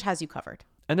 DoorDash has you covered.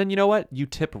 And then you know what? You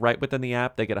tip right within the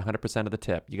app. They get 100% of the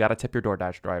tip. You got to tip your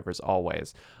DoorDash drivers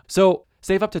always. So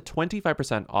save up to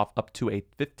 25% off up to a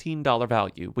 $15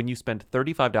 value when you spend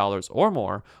 $35 or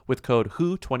more with code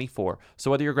WHO24.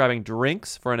 So whether you're grabbing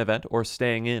drinks for an event or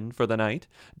staying in for the night,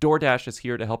 DoorDash is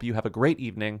here to help you have a great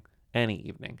evening any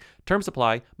evening. Terms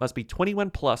apply. Must be 21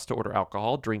 plus to order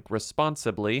alcohol. Drink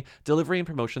responsibly. Delivery and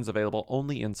promotions available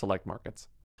only in select markets.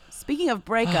 Speaking of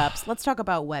breakups, let's talk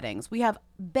about weddings. We have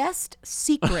best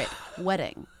secret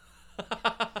wedding.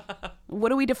 What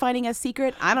are we defining as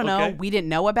secret? I don't know. Okay. We didn't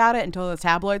know about it until the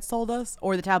tabloids told us,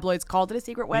 or the tabloids called it a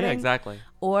secret wedding. Yeah, exactly.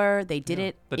 Or they did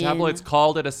it The tabloids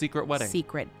called it a secret wedding.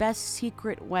 Secret. Best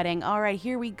secret wedding. All right,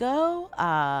 here we go.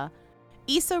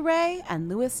 Issa Rae and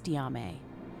Louis Diame.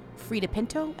 Frida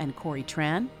Pinto and Corey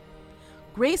Tran.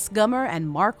 Grace Gummer and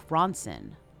Mark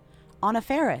Ronson. Anna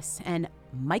Faris and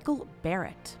Michael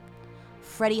Barrett.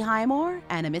 Freddie Highmore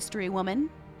and a mystery woman.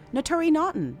 Naturi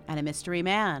Naughton and a mystery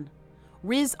man.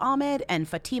 Riz Ahmed and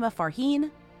Fatima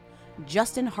Farheen.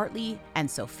 Justin Hartley and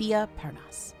Sophia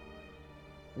Pernas.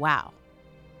 Wow.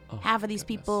 Oh, Half of these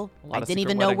people I of didn't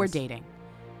even secret know were weddings. dating.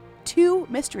 2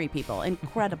 mystery people.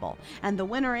 Incredible. And the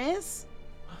winner is...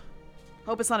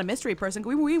 Hope it's not a mystery person.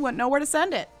 We wouldn't know where to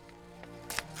send it.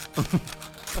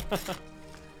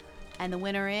 And the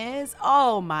winner is,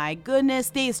 oh my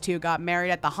goodness, these two got married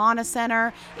at the Honda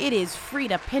Center. It is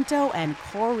Frida Pinto and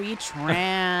Corey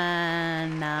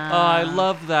Tran. Oh, I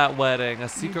love that wedding. A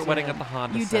secret wedding at the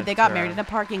Honda You Center. did. They got married in a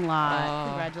parking lot.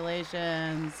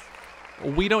 Congratulations.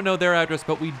 We don't know their address,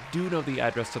 but we do know the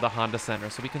address to the Honda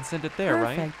Center, so we can send it there,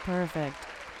 right? Perfect.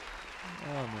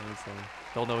 Oh, amazing.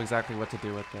 They'll know exactly what to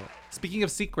do with it. Speaking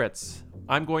of secrets,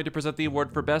 I'm going to present the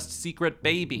award for Best Secret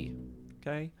Baby.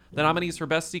 Okay? The nominees for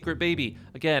Best Secret Baby.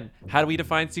 Again, how do we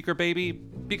define Secret Baby?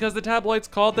 Because the tabloids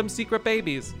called them secret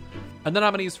babies. And the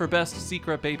nominees for Best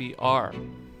Secret Baby are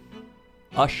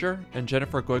Usher and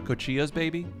Jennifer Goycochea's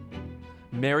baby,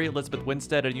 Mary Elizabeth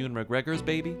Winstead and Ewan McGregor's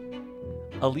baby,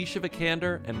 Alicia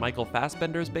Vikander and Michael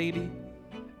Fassbender's baby,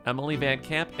 Emily Van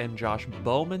Camp and Josh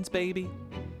Bowman's baby,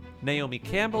 Naomi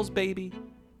Campbell's baby,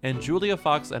 and Julia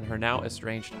Fox and her now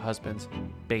estranged husband's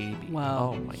baby.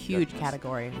 Wow. Oh my Huge goodness.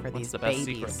 category for What's these the best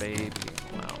babies. secret baby?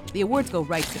 Wow. The awards go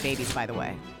right to babies, by the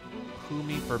way.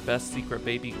 Kumi for Best Secret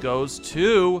Baby goes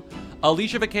to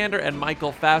Alicia Vikander and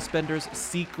Michael Fassbender's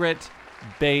Secret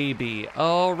Baby.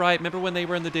 All right, remember when they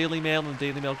were in the Daily Mail and the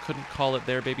Daily Mail couldn't call it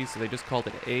their baby, so they just called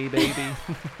it a baby?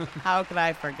 How could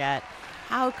I forget?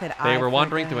 How could They I were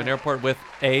wandering through an forget? airport with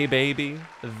a baby,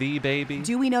 the baby.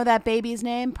 Do we know that baby's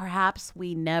name? Perhaps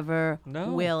we never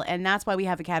No. will. And that's why we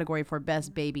have a category for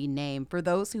best baby name. For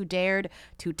those who dared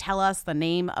to tell us the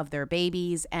name of their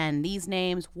babies, and these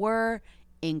names were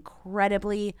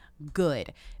incredibly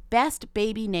good. Best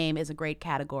baby name is a great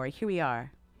category. Here we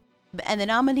are. And the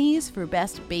nominees for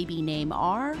best baby name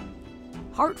are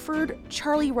Hartford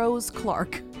Charlie Rose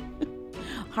Clark.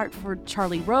 Hartford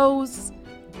Charlie Rose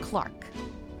Clark.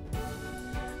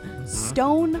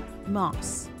 Stone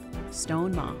Moss.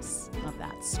 Stone Moss. Love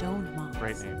that. Stone Moss.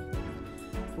 Great name.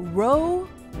 Roe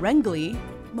Rengley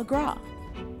McGraw.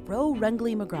 Roe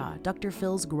Rengley McGraw. Dr.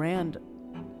 Phil's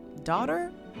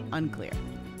granddaughter? Unclear.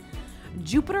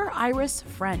 Jupiter Iris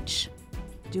French.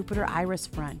 Jupiter Iris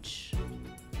French.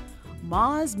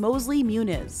 Maz Mosley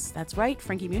Muniz. That's right,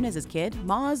 Frankie Muniz's kid.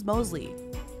 Maz Mosley.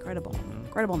 Incredible.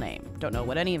 Incredible name. Don't know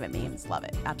what any of it means. Love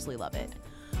it. Absolutely love it.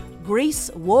 Grace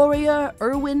Warrior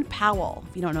Irwin Powell.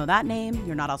 If you don't know that name,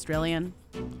 you're not Australian.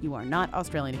 You are not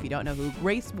Australian if you don't know who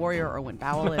Grace Warrior Irwin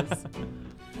Powell is.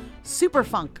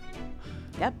 Superfunk.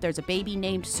 Yep, there's a baby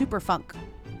named Superfunk.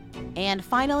 And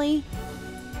finally,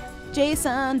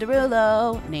 Jason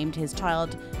Derulo named his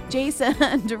child Jason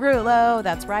Derulo.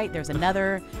 That's right, there's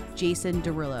another Jason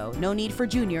Derulo. No need for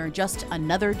Junior, just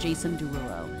another Jason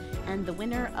Derulo. And the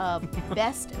winner of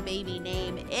Best Baby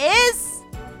Name is...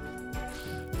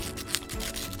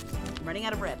 I'm running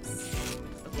out of rips.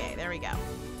 Okay, there we go.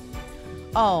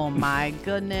 Oh my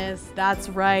goodness, that's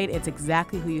right. It's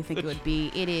exactly who you think it would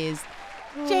be. It is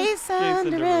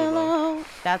Jason Derulo.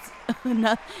 That's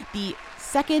not the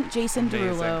second Jason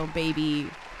Derulo baby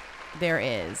there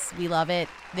is. We love it.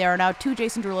 There are now 2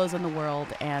 Jason Derulos in the world,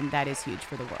 and that is huge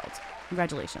for the world.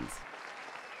 Congratulations.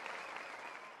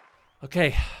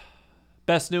 Okay,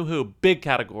 Best New Who, big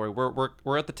category.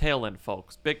 We're at the tail end,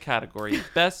 folks. Big category.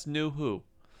 Best New Who.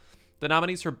 The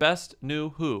nominees for Best New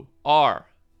Who are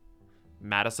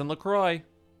Madison LaCroix,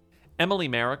 Emily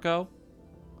Mariko,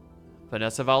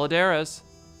 Vanessa Valadares,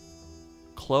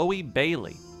 Chloe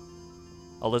Bailey,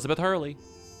 Elizabeth Hurley,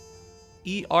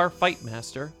 E.R.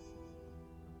 Fightmaster,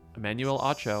 Emmanuel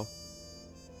Acho,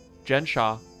 Jen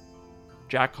Shaw,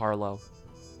 Jack Harlow,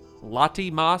 Lottie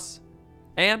Moss,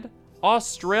 and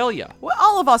Australia. Well,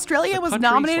 all of Australia The was country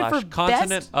nominated for slash continent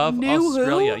Best of New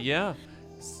Australia. Who. Yeah,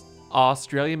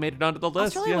 Australia made it onto the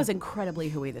list. Australia yeah. was incredibly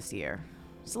hooey this year.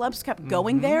 Celebs kept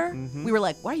going there. We were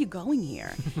like, why are you going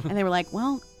here? And they were like,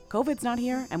 well, COVID's not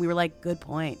here. And we were like, good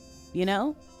point. You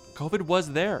know? COVID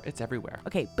was there. It's everywhere.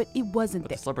 Okay, but it wasn't But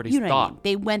there. the celebrities you know what I mean? thought.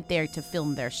 They went there to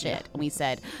film their shit. And we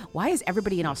said, why is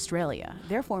everybody in Australia?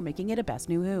 Therefore, making it a Best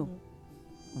New Who.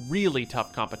 Really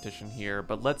tough competition here,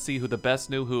 but let's see who the Best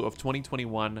New Who of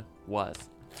 2021 was.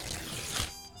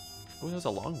 Oh, that was a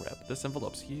long rip. This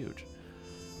envelope's huge.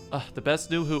 The Best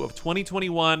New Who of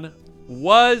 2021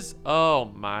 was,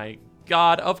 oh my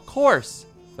god, of course,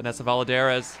 Vanessa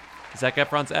Valadares, Zac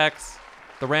Efron's ex,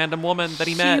 the random woman that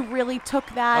he met. She really took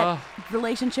that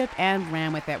relationship and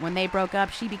ran with it. When they broke up,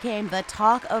 she became the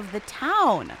talk of the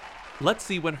town. Let's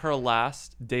see when her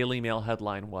last Daily Mail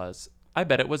headline was. I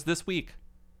bet it was this week.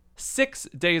 6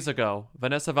 days ago,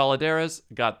 Vanessa Valadares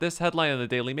got this headline in the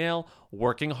Daily Mail.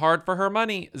 Working hard for her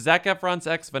money. Zac Efron's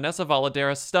ex, Vanessa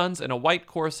Valadares, stuns in a white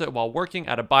corset while working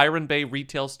at a Byron Bay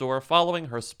retail store following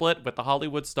her split with the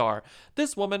Hollywood star.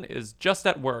 This woman is just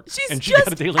at work. She's and she just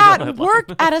got a Daily Mail at headline.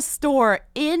 work at a store.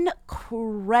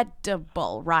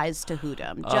 Incredible rise to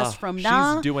whodom. Just from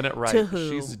nah she's doing it right. to who.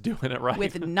 She's doing it right.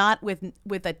 With not a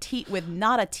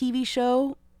TV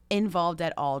show involved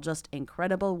at all. Just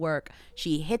incredible work.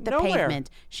 She hit the Nowhere. pavement.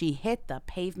 She hit the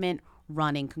pavement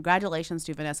running. Congratulations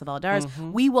to Vanessa Valadares.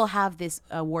 Mm-hmm. We will have this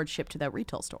award shipped to that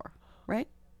retail store, right?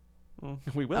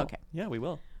 We will. Okay. Yeah, we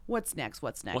will. What's next?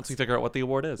 What's next? Once we figure out what the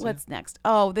award is. What's next?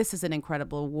 Oh, this is an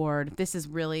incredible award. This is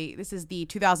the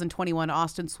 2021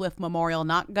 Austin Swift Memorial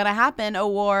Not Gonna Happen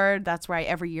Award. That's right.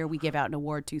 Every year we give out an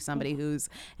award to somebody who's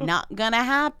not gonna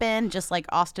happen, just like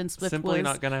Austin Swift Simply was.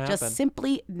 not gonna happen. Just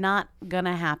simply not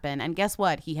gonna happen. And guess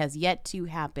what? He has yet to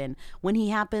happen. When he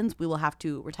happens, we will have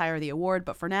to retire the award.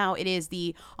 But for now, it is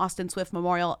the Austin Swift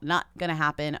Memorial Not Gonna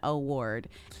Happen Award.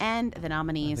 And the I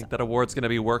nominees think that award's going to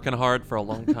be working hard for a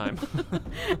long time.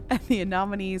 the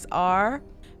nominees are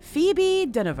Phoebe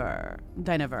Dynevor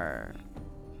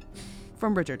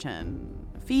from Bridgerton.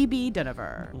 Phoebe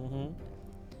Dynevor.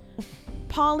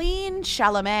 Pauline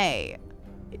Chalamet.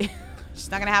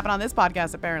 She's not going to happen on this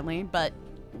podcast, apparently, but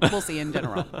we'll see in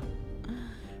general.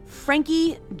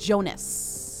 Frankie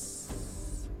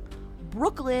Jonas,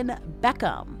 Brooklyn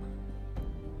Beckham,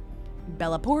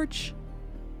 Bella Poarch,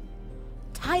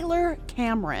 Tyler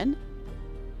Cameron,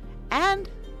 and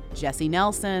Jesse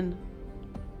Nelson.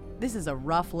 This is a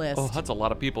rough list. Oh, that's a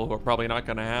lot of people who are probably not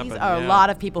going to happen. These are a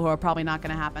lot of people who are probably not going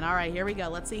to happen. All right, here we go.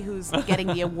 Let's see who's getting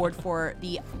the award for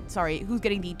who's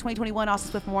getting the 2021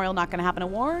 Austin Swift Memorial Not Gonna Happen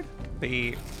award.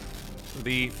 The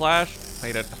Flash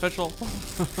made it official.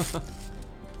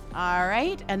 All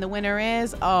right, and the winner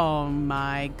is, oh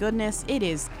my goodness, it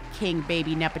is King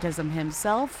Baby Nepotism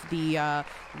himself, the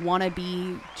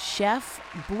wannabe chef,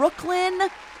 Brooklyn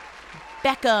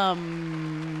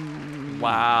Beckham.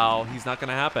 Wow, he's not going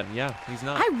to happen. Yeah, he's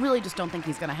not. I really just don't think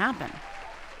he's going to happen.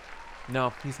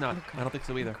 No, he's not. I don't think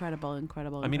so either.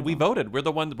 Incredible. I mean, we voted. We're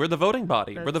the voting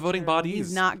body. We're the voting bodies.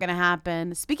 He's not going to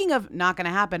happen. Speaking of not going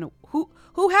to happen, who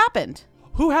happened?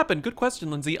 Who happened? Good question,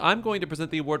 Lindsay. I'm going to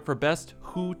present the award for Best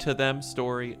Who to Them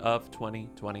Story of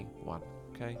 2021.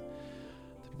 Okay?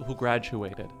 The people who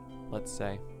graduated, let's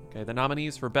say. Okay, the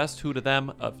nominees for Best Who to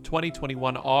Them of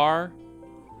 2021 are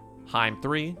Haim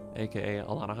 3, aka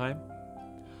Alana Haim,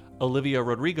 Olivia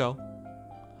Rodrigo,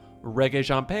 Reggae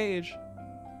Jean Page,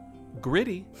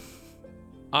 Gritty,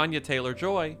 Anya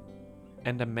Taylor-Joy,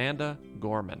 and Amanda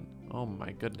Gorman. Oh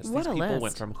my goodness. What These a people list.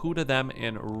 went from who to them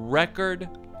in record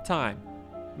time.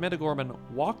 Amanda Gorman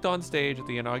walked on stage at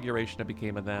the inauguration and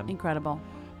became a them. Incredible.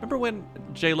 Remember when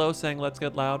J-Lo sang Let's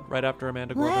Get Loud right after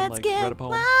Amanda Gorman Let's read get a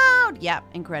poem? loud. Yeah,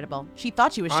 incredible. She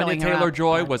thought she was Anya showing her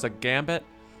Taylor-Joy up, was a gambit.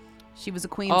 She was a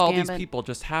queen's All gambit. these people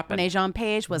just happened. Renee Jean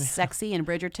Page was sexy in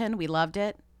Bridgerton. We loved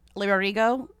it. Olivia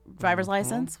Rodrigo, driver's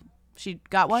license. She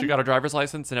got one. She got a driver's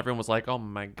license and everyone was like, oh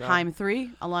my God. Haim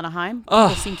 3, Alana Haim. People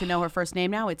seem to know her first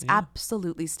name now. It's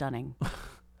absolutely stunning.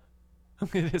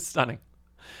 It is stunning.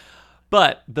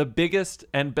 But the biggest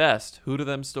and best Who to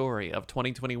Them story of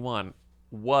 2021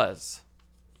 was...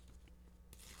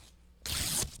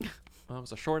 Well, it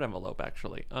was a short envelope,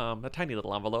 actually. A tiny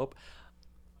little envelope.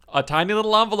 A tiny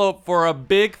little envelope for a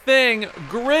big thing.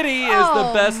 Gritty is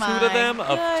the best Who to Them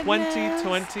of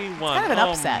 2021. It's kind of an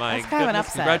upset. Oh my That's kind of an goodness.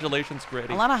 upset. Congratulations,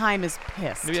 Gritty. Alana Haim is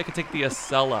pissed. Maybe I could take the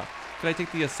Acela. Could I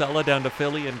take the Acela down to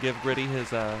Philly and give Gritty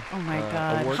his Oh my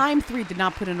God. award? Haim 3 did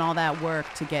not put in all that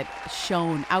work to get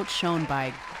outshone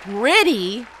by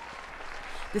Gritty.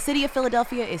 The city of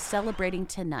Philadelphia is celebrating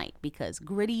tonight because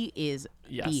Gritty is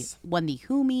won the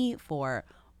Whomy for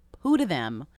Who to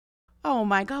Them. Oh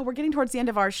my God, we're getting towards the end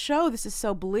of our show. This is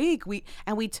so bleak. We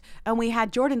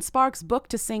had Jordan Sparks booked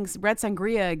to sing Red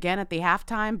Sangria again at the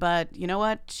halftime, but you know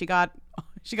what? She got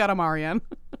a Marianne.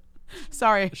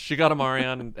 Sorry. She got a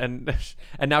Marianne, and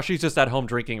now she's just at home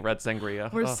drinking Red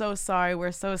Sangria. We're so sorry.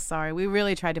 We're so sorry. We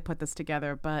really tried to put this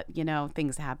together, but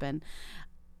things happen.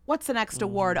 What's the next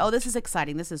award? Oh, this is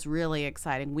exciting. This is really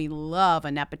exciting. We love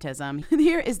a nepotism.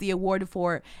 Here is the award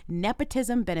for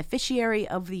Nepotism Beneficiary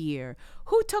of the Year.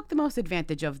 Who took the most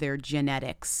advantage of their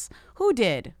genetics? Who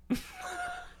did?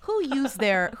 Who used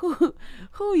their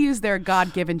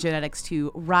God-given genetics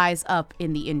to rise up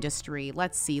in the industry?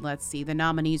 Let's see. The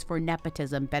nominees for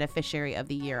Nepotism Beneficiary of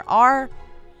the Year are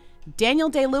Daniel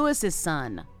Day-Lewis's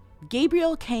son,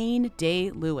 Gabriel Kane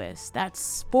Day-Lewis.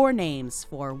 That's 4 names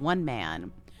for one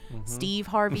man. Steve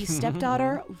Harvey's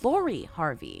stepdaughter, Lori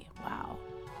Harvey. Wow.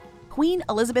 Queen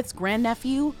Elizabeth's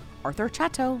grandnephew, Arthur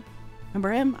Chatto.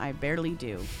 Remember him? I barely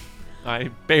do. I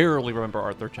barely remember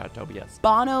Arthur Chatto, but yes.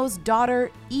 Bono's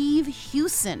daughter, Eve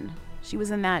Hewson. She was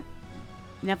in that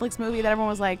Netflix movie that everyone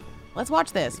was like, let's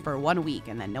watch this for 1 week.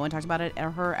 And then no one talked about it or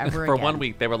her ever For again. 1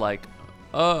 week, they were like,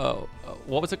 oh,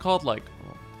 what was it called? Like,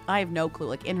 I have no clue.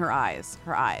 Like in her eyes.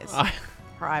 Her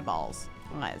eyeballs.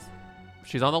 Eyes.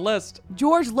 She's on the list.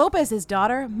 George Lopez's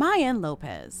daughter, Mayan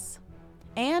Lopez.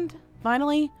 And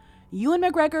finally, Ewan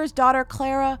McGregor's daughter,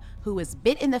 Clara, who was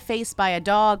bit in the face by a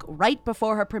dog right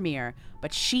before her premiere,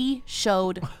 but she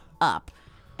showed up.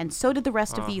 And so did the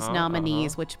rest of these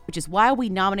nominees, which is why we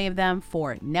nominated them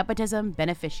for Nepotism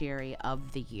Beneficiary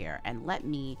of the Year. And let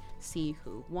me see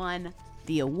who won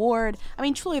the award. I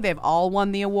mean, truly, they've all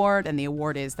won the award, and the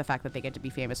award is the fact that they get to be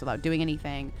famous without doing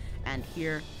anything. And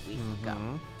here we go.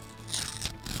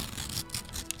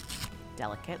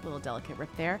 Little delicate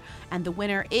rip there. And the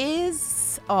winner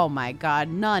is, oh my God,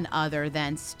 none other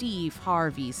than Steve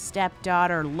Harvey's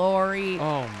stepdaughter, Lori.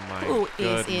 Oh my Who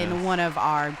goodness. is in one of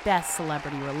our best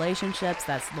celebrity relationships.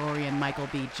 That's Lori and Michael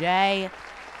B.J.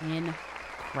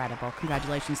 Incredible.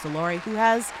 Congratulations to Lori, who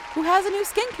has a new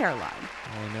skincare line.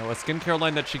 I know, a skincare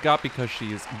line that she got because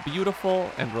she's beautiful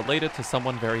and related to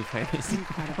someone very famous.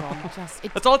 Incredible.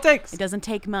 That's all it takes. It doesn't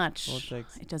take much. All it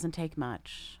takes. It doesn't take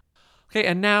much. Okay,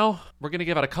 and now we're going to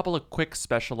give out a couple of quick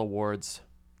special awards.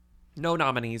 No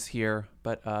nominees here,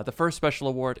 but the first special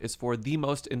award is for the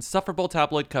most insufferable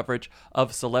tabloid coverage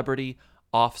of celebrity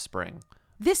offspring.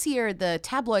 This year, the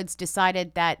tabloids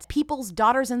decided that people's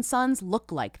daughters and sons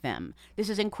look like them. This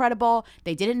is incredible.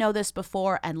 They didn't know this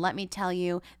before, and let me tell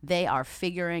you, they are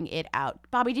figuring it out.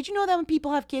 Bobby, did you know that when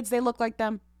people have kids, they look like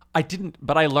them? I didn't,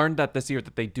 but I learned that this year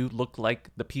that they do look like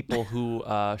the people who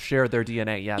share their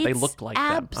DNA. Yeah, they look like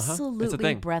them. It's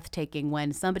absolutely breathtaking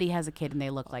when somebody has a kid and they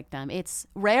look like them. It's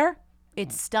rare,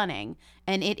 it's stunning,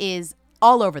 and it is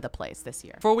all over the place this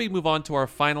year. Before we move on to our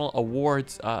final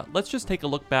awards, let's just take a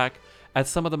look back at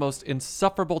some of the most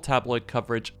insufferable tabloid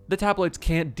coverage. The tabloids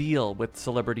can't deal with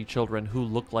celebrity children who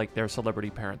look like their celebrity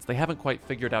parents. They haven't quite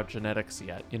figured out genetics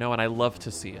yet, and I love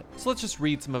to see it. So let's just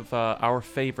read some of our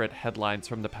favorite headlines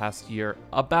from the past year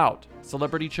about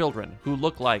celebrity children who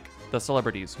look like the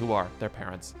celebrities who are their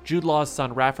parents. Jude Law's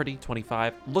son Rafferty,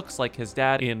 25, looks like his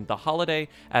dad in The Holiday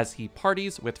as he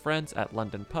parties with friends at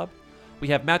London pub. We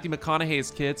have Matthew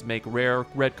McConaughey's kids make rare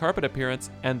red carpet appearance,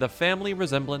 and the family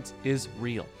resemblance is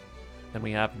real. Then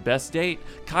we have Best Date.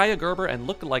 Kaya Gerber and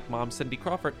lookalike mom Cindy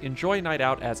Crawford enjoy night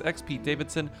out as ex-Pete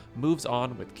Davidson moves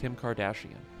on with Kim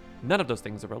Kardashian. None of those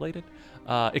things are related,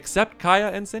 except Kaya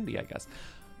and Cindy, I guess.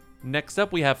 Next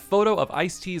up, we have photo of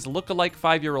Ice-T's lookalike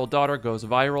 5-year-old daughter goes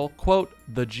viral. Quote,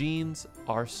 "The genes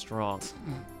are strong."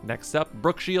 Next up,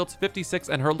 Brooke Shields, 56,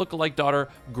 and her lookalike daughter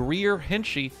Greer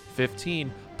Hinchy,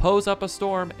 15, pose up a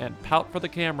storm and pout for the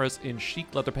cameras in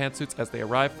chic leather pantsuits as they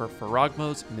arrive for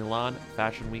Ferragmo's Milan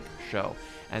Fashion Week show.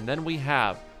 And then we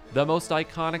have the most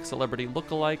iconic celebrity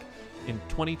lookalike in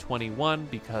 2021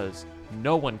 because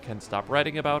no one can stop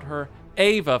writing about her,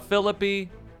 Ava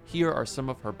Philippi. Here are some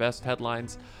of her best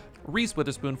headlines. Reese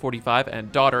Witherspoon, 45,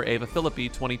 and daughter Ava Philippi,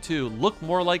 22, look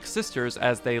more like sisters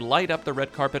as they light up the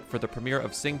red carpet for the premiere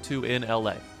of Sing 2 in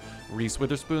LA. Reese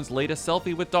Witherspoon's latest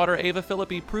selfie with daughter Ava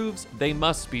Philippi proves they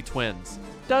must be twins.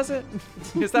 Does it?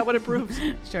 Is that what it proves?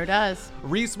 Sure does.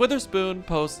 Reese Witherspoon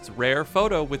posts rare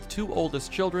photo with 2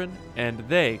 oldest children, and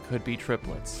they could be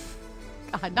triplets.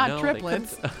 God, not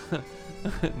triplets.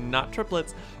 Not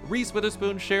triplets. Reese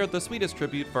Witherspoon shared the sweetest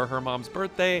tribute for her mom's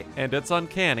birthday, and it's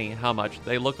uncanny how much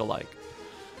they look alike.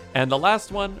 And the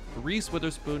last one, Reese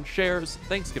Witherspoon shares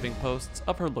Thanksgiving posts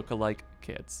of her look-alike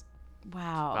kids.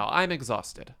 Wow. Wow, I'm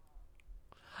exhausted.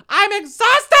 I'm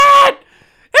exhausted!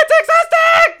 It's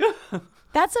exhausting!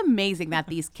 That's amazing that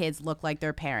these kids look like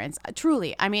their parents.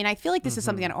 Truly. I mean, I feel like this is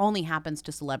something that only happens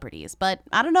to celebrities, but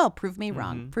I don't know. Prove me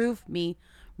wrong. Prove me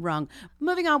wrong.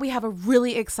 Moving on, we have a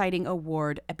really exciting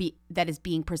award that is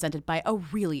being presented by a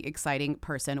really exciting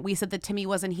person. We said that Timmy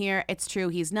wasn't here. It's true,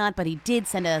 he's not, but he did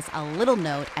send us a little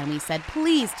note, and we said,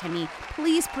 please, Timmy,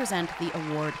 please present the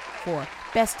award for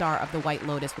Best Star of The White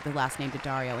Lotus with the last name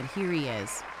Daddario, and here he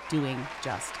is doing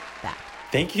just that.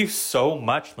 Thank you so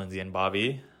much, Lindsay and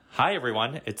Bobby. Hi,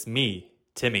 everyone. It's me,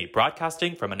 Timmy,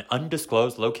 broadcasting from an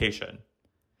undisclosed location.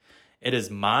 It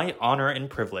is my honor and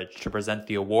privilege to present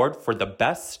the award for the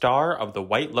Best Star of The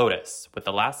White Lotus with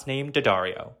the last name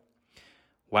Daddario.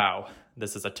 Wow,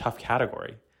 this is a tough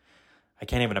category. I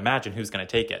can't even imagine who's going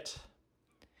to take it.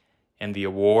 And the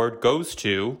award goes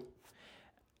to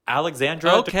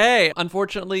Alexandra. Okay,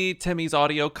 unfortunately, Timmy's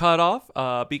audio cut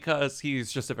off because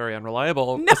he's just a very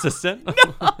unreliable assistant.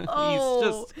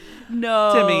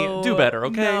 Timmy, do better,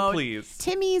 okay? Please.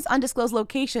 Timmy's undisclosed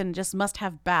location just must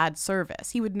have bad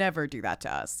service. He would never do that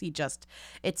to us.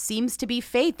 It seems to be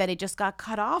fate that it just got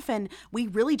cut off, and we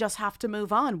really just have to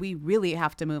move on. We really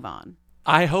have to move on.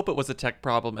 I hope it was a tech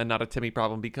problem and not a Timmy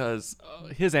problem because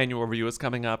his annual review is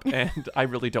coming up, and I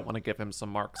really don't want to give him some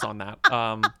marks on that.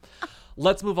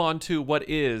 Let's move on to what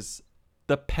is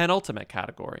the penultimate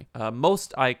category.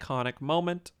 Most iconic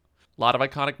moment. A lot of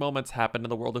iconic moments happened in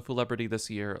the world of celebrity this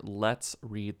year. Let's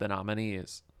read the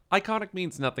nominees. Iconic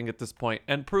means nothing at this point,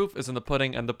 and proof is in the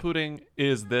pudding, and the pudding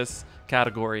is this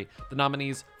category. The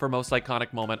nominees for most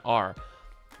iconic moment are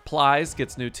Plies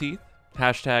gets new teeth.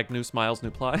 # new smiles,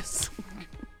 new plies.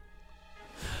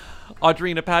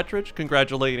 Audrina Patridge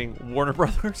congratulating Warner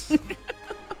Brothers.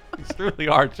 These really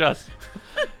are just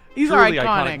truly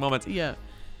iconic moments. Yeah.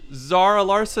 Zara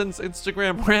Larson's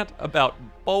Instagram rant about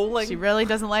bowling. She really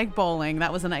doesn't like bowling.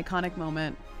 That was an iconic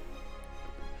moment.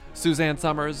 Suzanne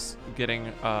Summers getting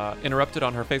interrupted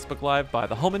on her Facebook Live by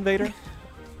the home invader.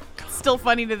 Still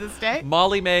funny to this day.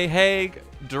 Molly May Hague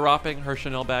dropping her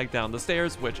Chanel bag down the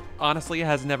stairs, which honestly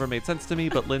has never made sense to me,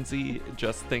 but Lindsay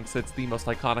just thinks it's the most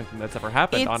iconic thing that's ever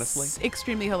happened, honestly. It's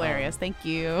extremely hilarious. Thank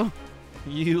you.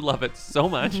 You love it so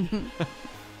much.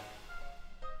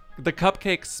 The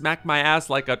cupcake smacked my ass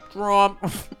like a drum.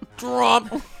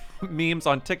 memes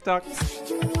on TikTok.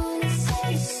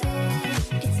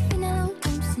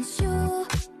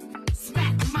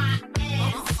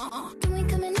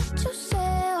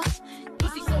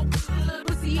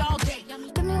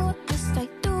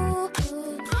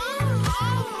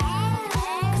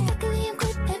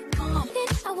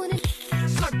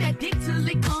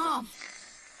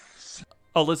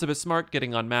 Elizabeth Smart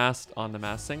getting unmasked on The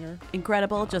Masked Singer.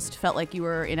 Incredible. Just felt like you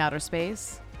were in outer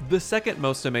space. The second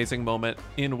most amazing moment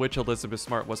in which Elizabeth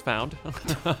Smart was found.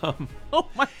 Oh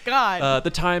my God. The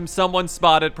time someone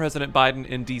spotted President Biden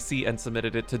in D.C. and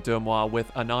submitted it to Deuxmoi with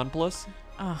a non-plus.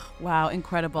 Oh, wow.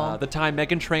 Incredible. The time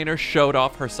Meghan Trainor showed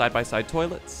off her side-by-side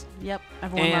toilets. Yep.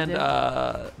 Everyone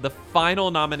loved it. The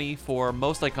final nominee for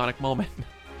most iconic moment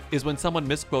is when someone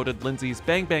misquoted Lindsay's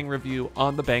Bang Bang review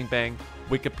on the Bang Bang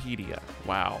Wikipedia.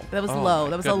 Wow. That was low.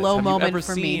 That was a low moment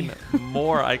for me. Have you ever seen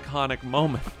more iconic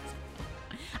moments?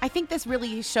 I think this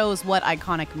really shows what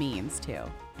iconic means, too.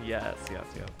 Yes.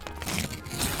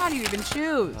 How do you even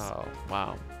choose? Oh,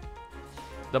 wow.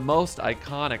 The most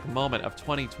iconic moment of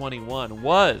 2021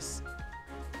 was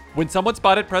when someone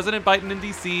spotted President Biden in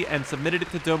D.C. and submitted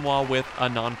it to Deuxmoi with a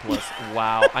non-plus.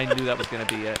 Wow, I knew that was going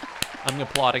to be it. I'm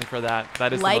applauding for that.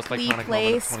 That is likely the most iconic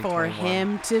place moment of 2021. for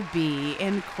him to be.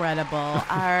 Incredible.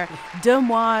 Our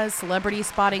Deuxmoi celebrity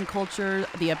spotting culture,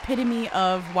 the epitome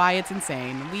of why it's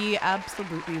insane. We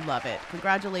absolutely love it.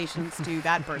 Congratulations to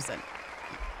that person.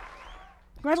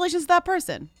 Congratulations to that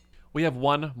person. We have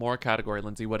one more category,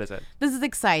 Lindsay. What is it? This is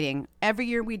exciting. Every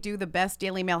year we do the best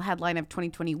Daily Mail headline of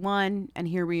 2021, and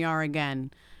here we are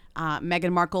again.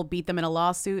 Meghan Markle beat them in a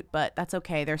lawsuit, but that's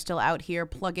okay. They're still out here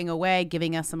plugging away,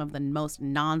 giving us some of the most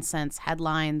nonsense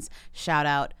headlines. Shout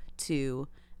out to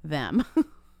them.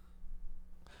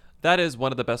 That is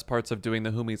one of the best parts of doing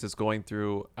the Whomies is going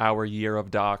through our year of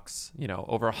docs,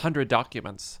 over 100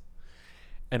 documents.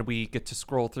 And we get to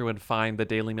scroll through and find the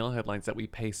Daily Mail headlines that we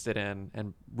pasted in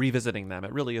and revisiting them.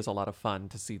 It really is a lot of fun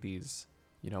to see these,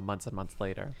 months and months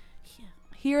later.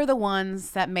 Here are the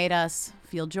ones that made us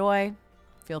feel joy,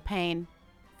 feel pain,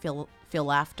 feel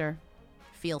laughter,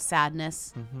 feel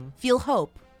sadness, feel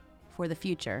hope for the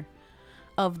future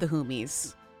of the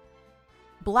Whomies.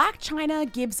 Blac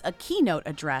Chyna gives a keynote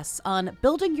address on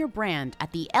building your brand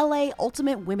at the LA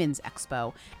Ultimate Women's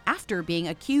Expo after being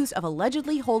accused of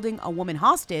allegedly holding a woman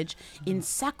hostage in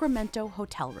Sacramento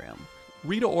hotel room.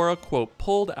 Rita Ora, quote,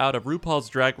 pulled out of RuPaul's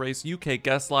Drag Race UK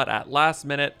guest slot at last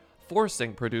minute,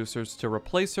 forcing producers to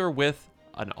replace her with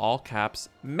an all-caps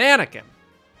mannequin.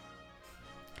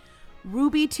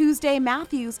 Ruby Tuesday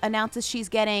Matthews announces she's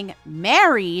getting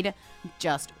married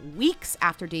just weeks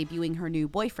after debuting her new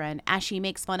boyfriend as she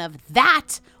makes fun of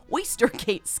that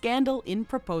Oystergate scandal in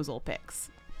proposal pics.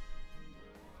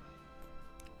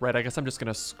 Right, I guess I'm just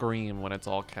going to scream when it's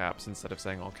all caps instead of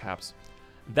saying all caps.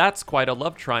 That's quite a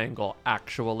love triangle,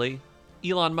 actually.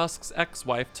 Elon Musk's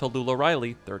ex-wife, Tallulah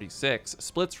Riley, 36,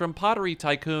 splits from pottery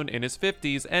tycoon in his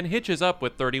 50s and hitches up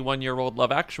with 31-year-old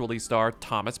Love Actually star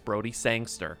Thomas Brody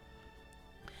Sangster.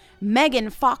 Megan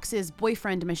Fox's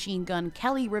boyfriend Machine Gun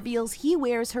Kelly reveals he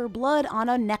wears her blood on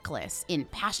a necklace in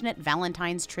passionate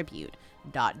Valentine's tribute. ...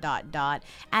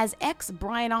 As ex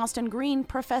Brian Austin Green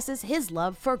professes his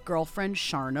love for girlfriend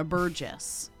Sharna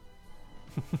Burgess.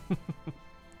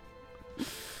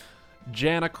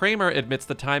 Jana Kramer admits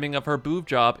the timing of her boob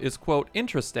job is, quote,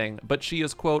 interesting, but she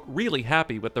is, quote, really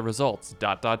happy with the results. ...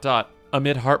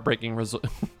 Amid heartbreaking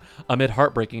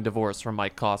divorce from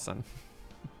Mike Cawson.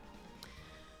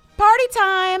 Party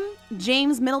time!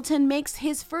 James Middleton makes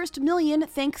his first million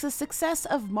thanks to the success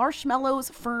of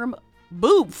Marshmello's firm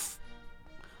Boof.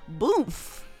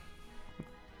 Boof.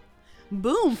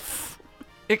 Boof.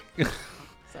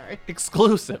 Sorry.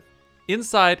 Exclusive.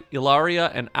 Inside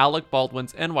Ilaria and Alec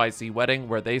Baldwin's NYC wedding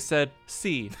where they said,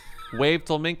 "Sí," waved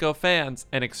to Minko fans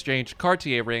and exchanged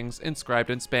Cartier rings inscribed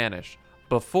in Spanish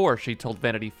before she told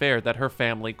Vanity Fair that her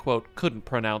family, quote, couldn't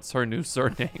pronounce her new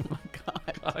surname. Oh,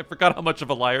 God. I forgot how much of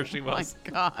a liar she was. Oh,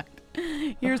 my God.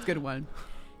 Here's a good one.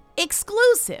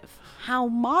 Exclusive. How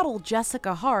model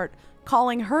Jessica Hart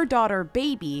calling her daughter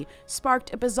Baby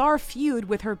sparked a bizarre feud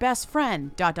with her best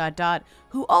friend, ...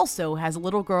 who also has a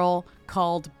little girl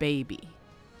called Baby.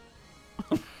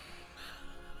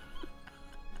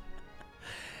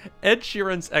 Ed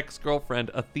Sheeran's ex-girlfriend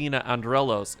Athena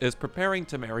Andrelos is preparing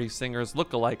to marry singer's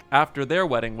lookalike after their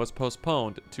wedding was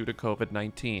postponed due to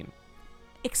COVID-19.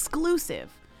 Exclusive.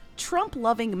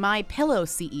 Trump-loving MyPillow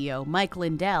CEO Mike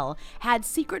Lindell had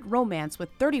secret romance with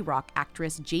 30 Rock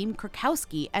actress Jane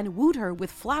Krakowski and wooed her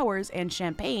with flowers and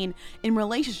champagne in a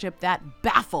relationship that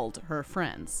baffled her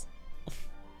friends.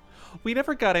 We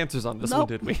never got answers on this one, Nope.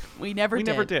 did we? We never We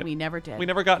did. never did. We never did. We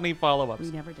never got any follow-ups.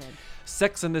 We never did.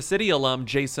 Sex and the City alum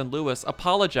Jason Lewis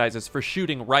apologizes for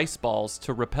shooting rice balls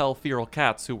to repel feral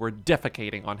cats who were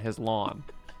defecating on his lawn.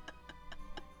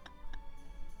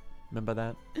 Remember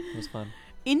that? It was fun.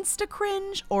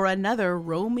 Insta-cringe or another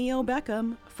Romeo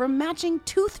Beckham. From matching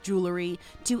tooth jewelry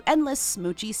to endless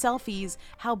smoochy selfies,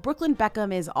 how Brooklyn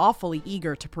Beckham is awfully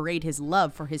eager to parade his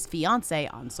love for his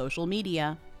fiancée on social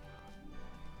media.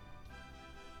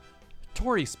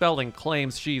 Tori Spelling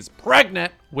claims she's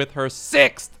pregnant with her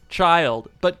 6th child,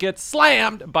 but gets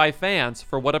slammed by fans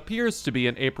for what appears to be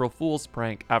an April Fool's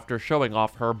prank after showing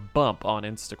off her bump on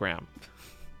Instagram.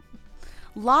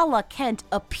 Lala Kent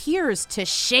appears to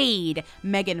shade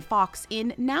Megan Fox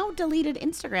in now deleted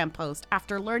Instagram post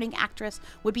after learning actress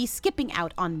would be skipping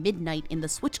out on Midnight in the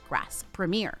Switchgrass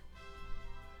premiere.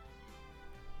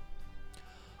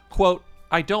 Quote,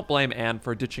 I don't blame Anne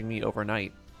for ditching me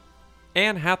overnight.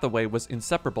 Anne Hathaway was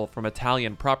inseparable from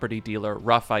Italian property dealer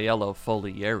Raffaello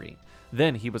Folieri.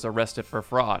 Then he was arrested for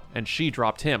fraud, and she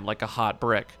dropped him like a hot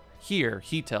brick. Here,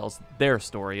 he tells their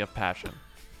story of passion.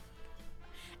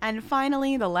 And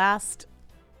finally, the last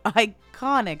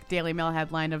iconic Daily Mail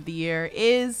headline of the year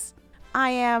is I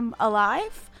Am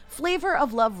Alive. Flavor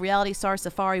of Love reality star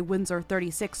Safari Windsor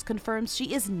 36 confirms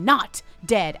she is not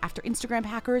dead after Instagram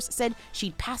hackers said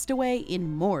she'd passed away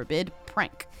in morbid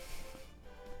prank.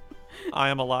 I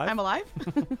am alive? I'm alive?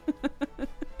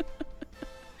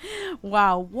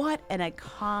 Wow, what an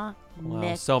iconic.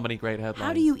 Wow, so many great headlines.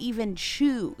 How do you even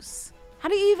choose? How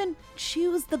do you even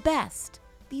choose the best?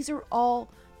 These are all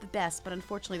the best, but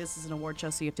unfortunately this is an award show,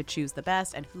 so you have to choose the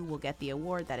best and who will get the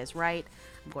award. That is right.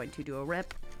 I'm going to do a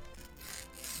rip.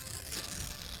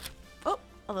 Oh,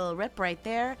 a little rip right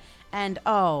there. And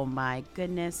oh my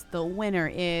goodness, the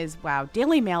winner is, wow,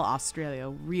 Daily Mail Australia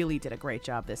really did a great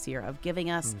job this year of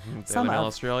giving us some Daily Mail of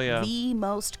Australia. the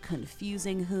most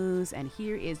confusing who's, and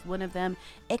here is one of them,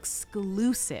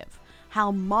 exclusive.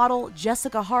 How model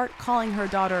Jessica Hart calling her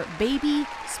daughter baby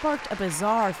sparked a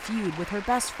bizarre feud with her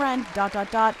best friend, ...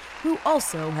 who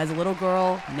also has a little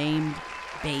girl named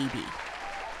Baby.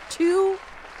 2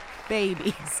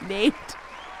 babies named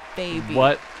Baby.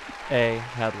 What a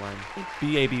headline.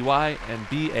 B-A-B-Y and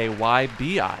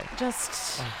B-A-Y-B-I.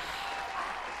 Just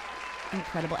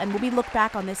incredible. And when we look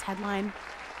back on this headline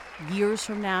years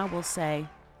from now, we'll say,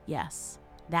 yes,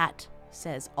 that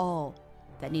says all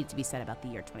that needs to be said about the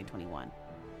year 2021.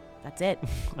 That's it.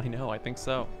 I know, I think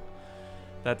so.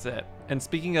 That's it. And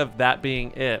speaking of that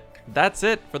being it, that's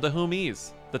it for the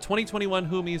Whomies. The 2021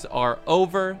 Whomies are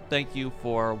over. Thank you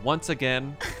for once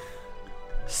again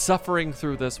suffering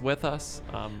through this with us.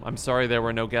 I'm sorry there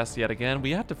were no guests yet again.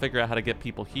 We have to figure out how to get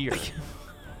people here.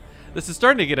 This is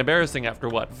starting to get embarrassing after,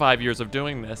 5 years of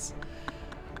doing this.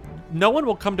 No one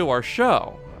will come to our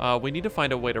show. We need to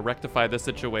find a way to rectify this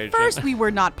situation. First, we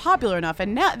were not popular enough,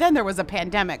 and then there was a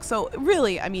pandemic. So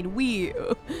really, I mean,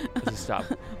 Stop.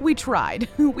 we tried.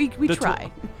 we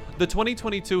try. The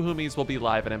 2022 Whomies will be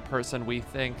live and in person, we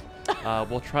think.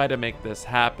 We'll try to make this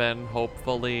happen,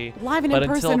 hopefully. Live and but in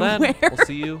person, until then, where? we'll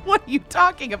see you. What are you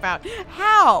talking about?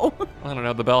 How? I don't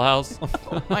know, the Bell House.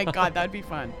 Oh my God, that'd be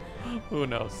fun. Who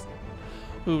knows?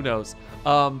 Who knows?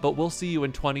 But we'll see you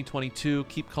in 2022.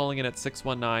 Keep calling in at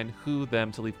 619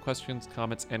 them to leave questions,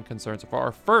 comments, and concerns for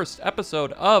our first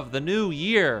episode of the new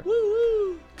year.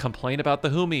 Woo-woo. Complain about the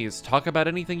Whomies. Talk about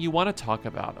anything you want to talk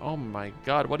about. Oh my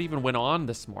God, what even went on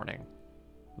this morning?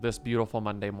 This beautiful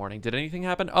Monday morning. Did anything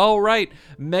happen? Oh, right.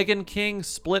 Meghan King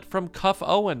split from Cuff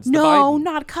Owens. No,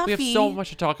 not Cuffy. We have so much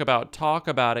to talk about. Talk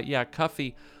about it. Yeah,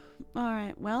 Cuffy. All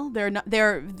right. Well, they're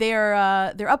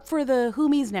up for the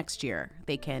Whomies next year.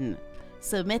 They can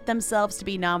submit themselves to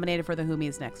be nominated for the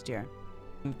Whomies next year.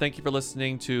 Thank you for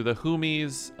listening to the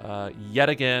Whomies yet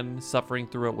again, suffering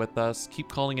through it with us. Keep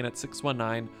calling in at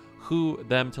 619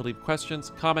 them to leave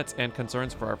questions, comments, and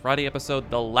concerns for our Friday episode,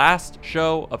 the last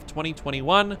show of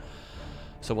 2021.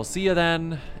 So we'll see you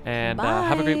then, and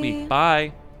have a great week.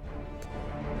 Bye.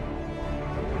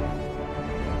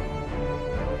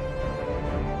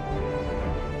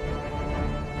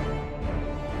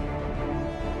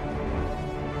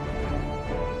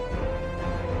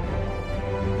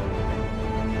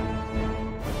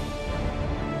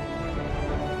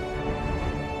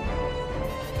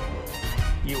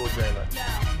 You will dream it.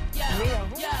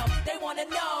 Yo, they wanna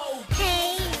know.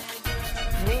 Hey,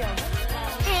 Mia,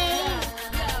 hey,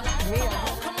 Mia,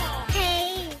 come on.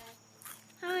 hey.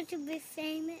 I want to be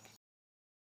famous.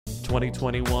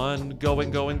 2021,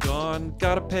 going, gone.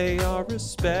 Gotta pay our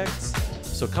respects.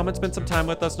 So come and spend some time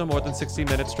with us, no more than 60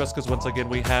 minutes, just because once again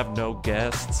we have no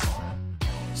guests.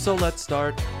 So let's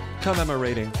start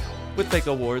commemorating with fake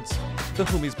awards. The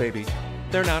Homies, baby.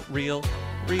 They're not real.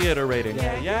 Reiterating.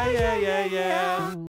 Yeah.